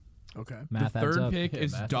 Okay. Math the adds third up. pick Yeah,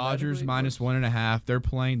 is mathematically Dodgers it minus 1.5. They're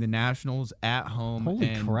playing the Nationals at home. Holy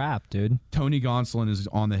and crap, dude. Tony Gonsolin is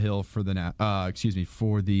on the hill for the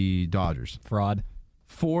for the Dodgers. Fraud.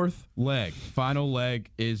 Fourth leg, final leg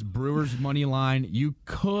is Brewers money line.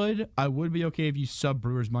 I would be okay if you sub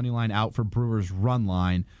Brewers money line out for Brewers run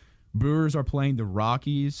line. Brewers are playing the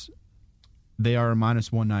Rockies. They are a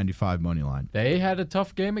minus 195 money line. They had a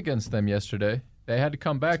tough game against them yesterday. They had to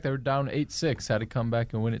come back. They were down 8-6. Had to come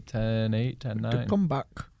back and win it 10-8, 10-9. Come back.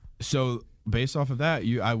 So based off of that,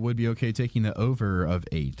 I would be okay taking the over of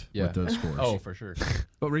 8 with those scores. Oh, for sure.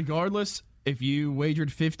 But regardless, if you wagered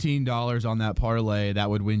 $15 on that parlay, that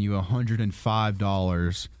would win you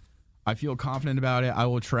 $105. I feel confident about it. I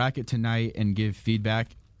will track it tonight and give feedback.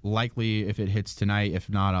 Likely if it hits tonight. If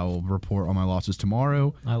not, I will report on my losses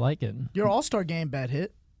tomorrow. I like it. Your All-Star game bet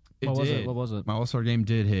hit. What was did. it? What was it? My All-Star game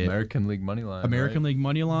did hit. American League money line. American right? League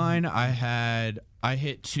money line. I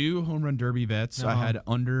hit 2 home run derby bets. I had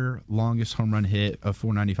under longest home run hit of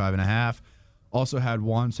 495.5. Also had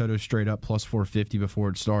Juan Soto straight up plus 450 before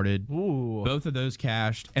it started. Ooh. Both of those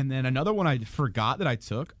cashed. And then another one I forgot that I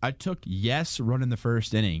took yes run in the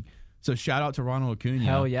first inning. So shout out to Ronald Acuna.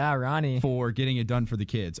 Hell yeah, Ronnie. For getting it done for the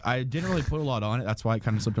kids. I didn't really put a lot on it. That's why it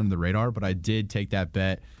kind of slipped under the radar, but I did take that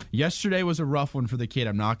bet. Yesterday was a rough one for the kid.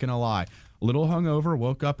 I'm not going to lie. A little hungover,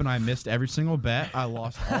 woke up and I missed every single bet. I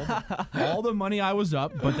lost all the money I was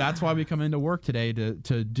up, but that's why we come into work today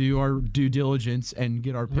to do our due diligence and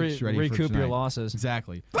get our picks ready for recoup your tonight. losses.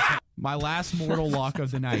 Exactly. My last mortal lock of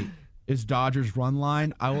the night is Dodgers run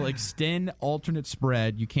line. I will extend alternate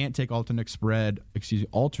spread. You can't take alternate spread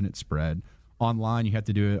online. You have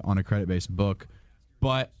to do it on a credit-based book.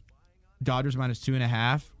 But Dodgers minus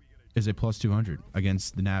 2.5 is a plus 200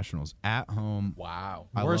 against the Nationals at home. Wow.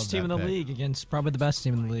 I Worst love team in that the pick. league against probably the best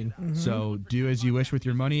team in the league. So do as you wish with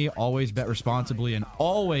your money. Always bet responsibly and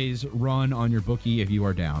always run on your bookie if you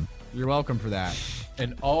are down. You're welcome for that.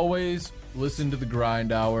 And always listen to the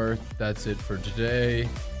Grind Hour. That's it for today.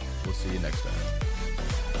 We'll see you next time.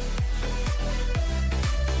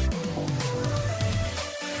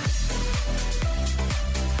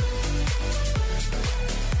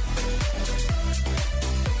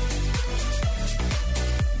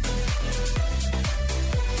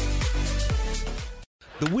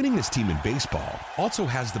 The winningest team in baseball also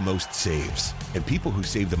has the most saves, and people who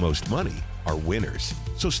save the most money are winners.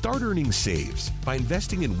 So start earning saves by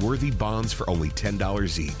investing in worthy bonds for only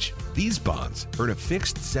 $10 each. These bonds earn a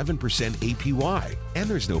fixed 7% APY, and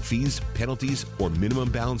there's no fees, penalties, or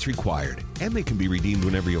minimum balance required, and they can be redeemed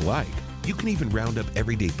whenever you like. You can even round up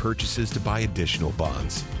everyday purchases to buy additional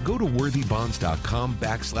bonds. Go to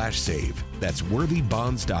worthybonds.com/save. That's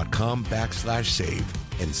worthybonds.com/save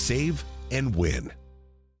and save and win.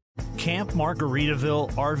 Camp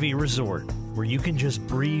Margaritaville RV Resort, where you can just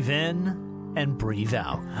breathe in and breathe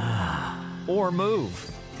out. Or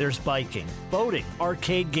move. There's biking, boating,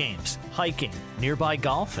 arcade games, hiking, nearby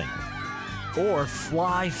golfing. Or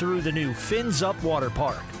fly through the new Fins Up Water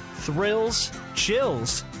Park. Thrills,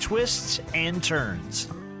 chills, twists, and turns.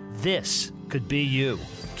 This could be you.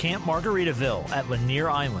 Camp Margaritaville at Lanier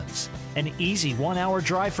Islands, an easy 1-hour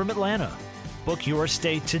drive from Atlanta. Book your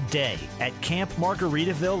stay today at Camp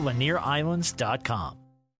Margaritaville, LanierIslands.com.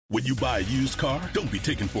 When you buy a used car, don't be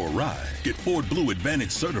taken for a ride. Get Ford Blue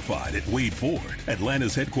Advantage certified at Wade Ford,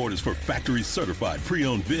 Atlanta's headquarters for factory certified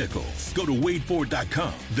pre-owned vehicles. Go to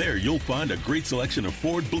wadeford.com. There you'll find a great selection of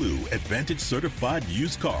Ford Blue Advantage certified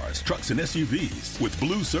used cars, trucks, and SUVs. With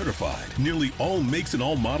Blue certified, nearly all makes and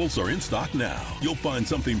all models are in stock now. You'll find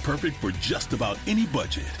something perfect for just about any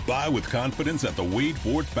budget. Buy with confidence at the Wade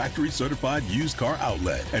Ford factory certified used car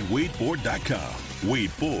outlet at wadeford.com.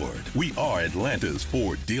 Wade Ford, we are Atlanta's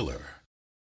Ford dealer.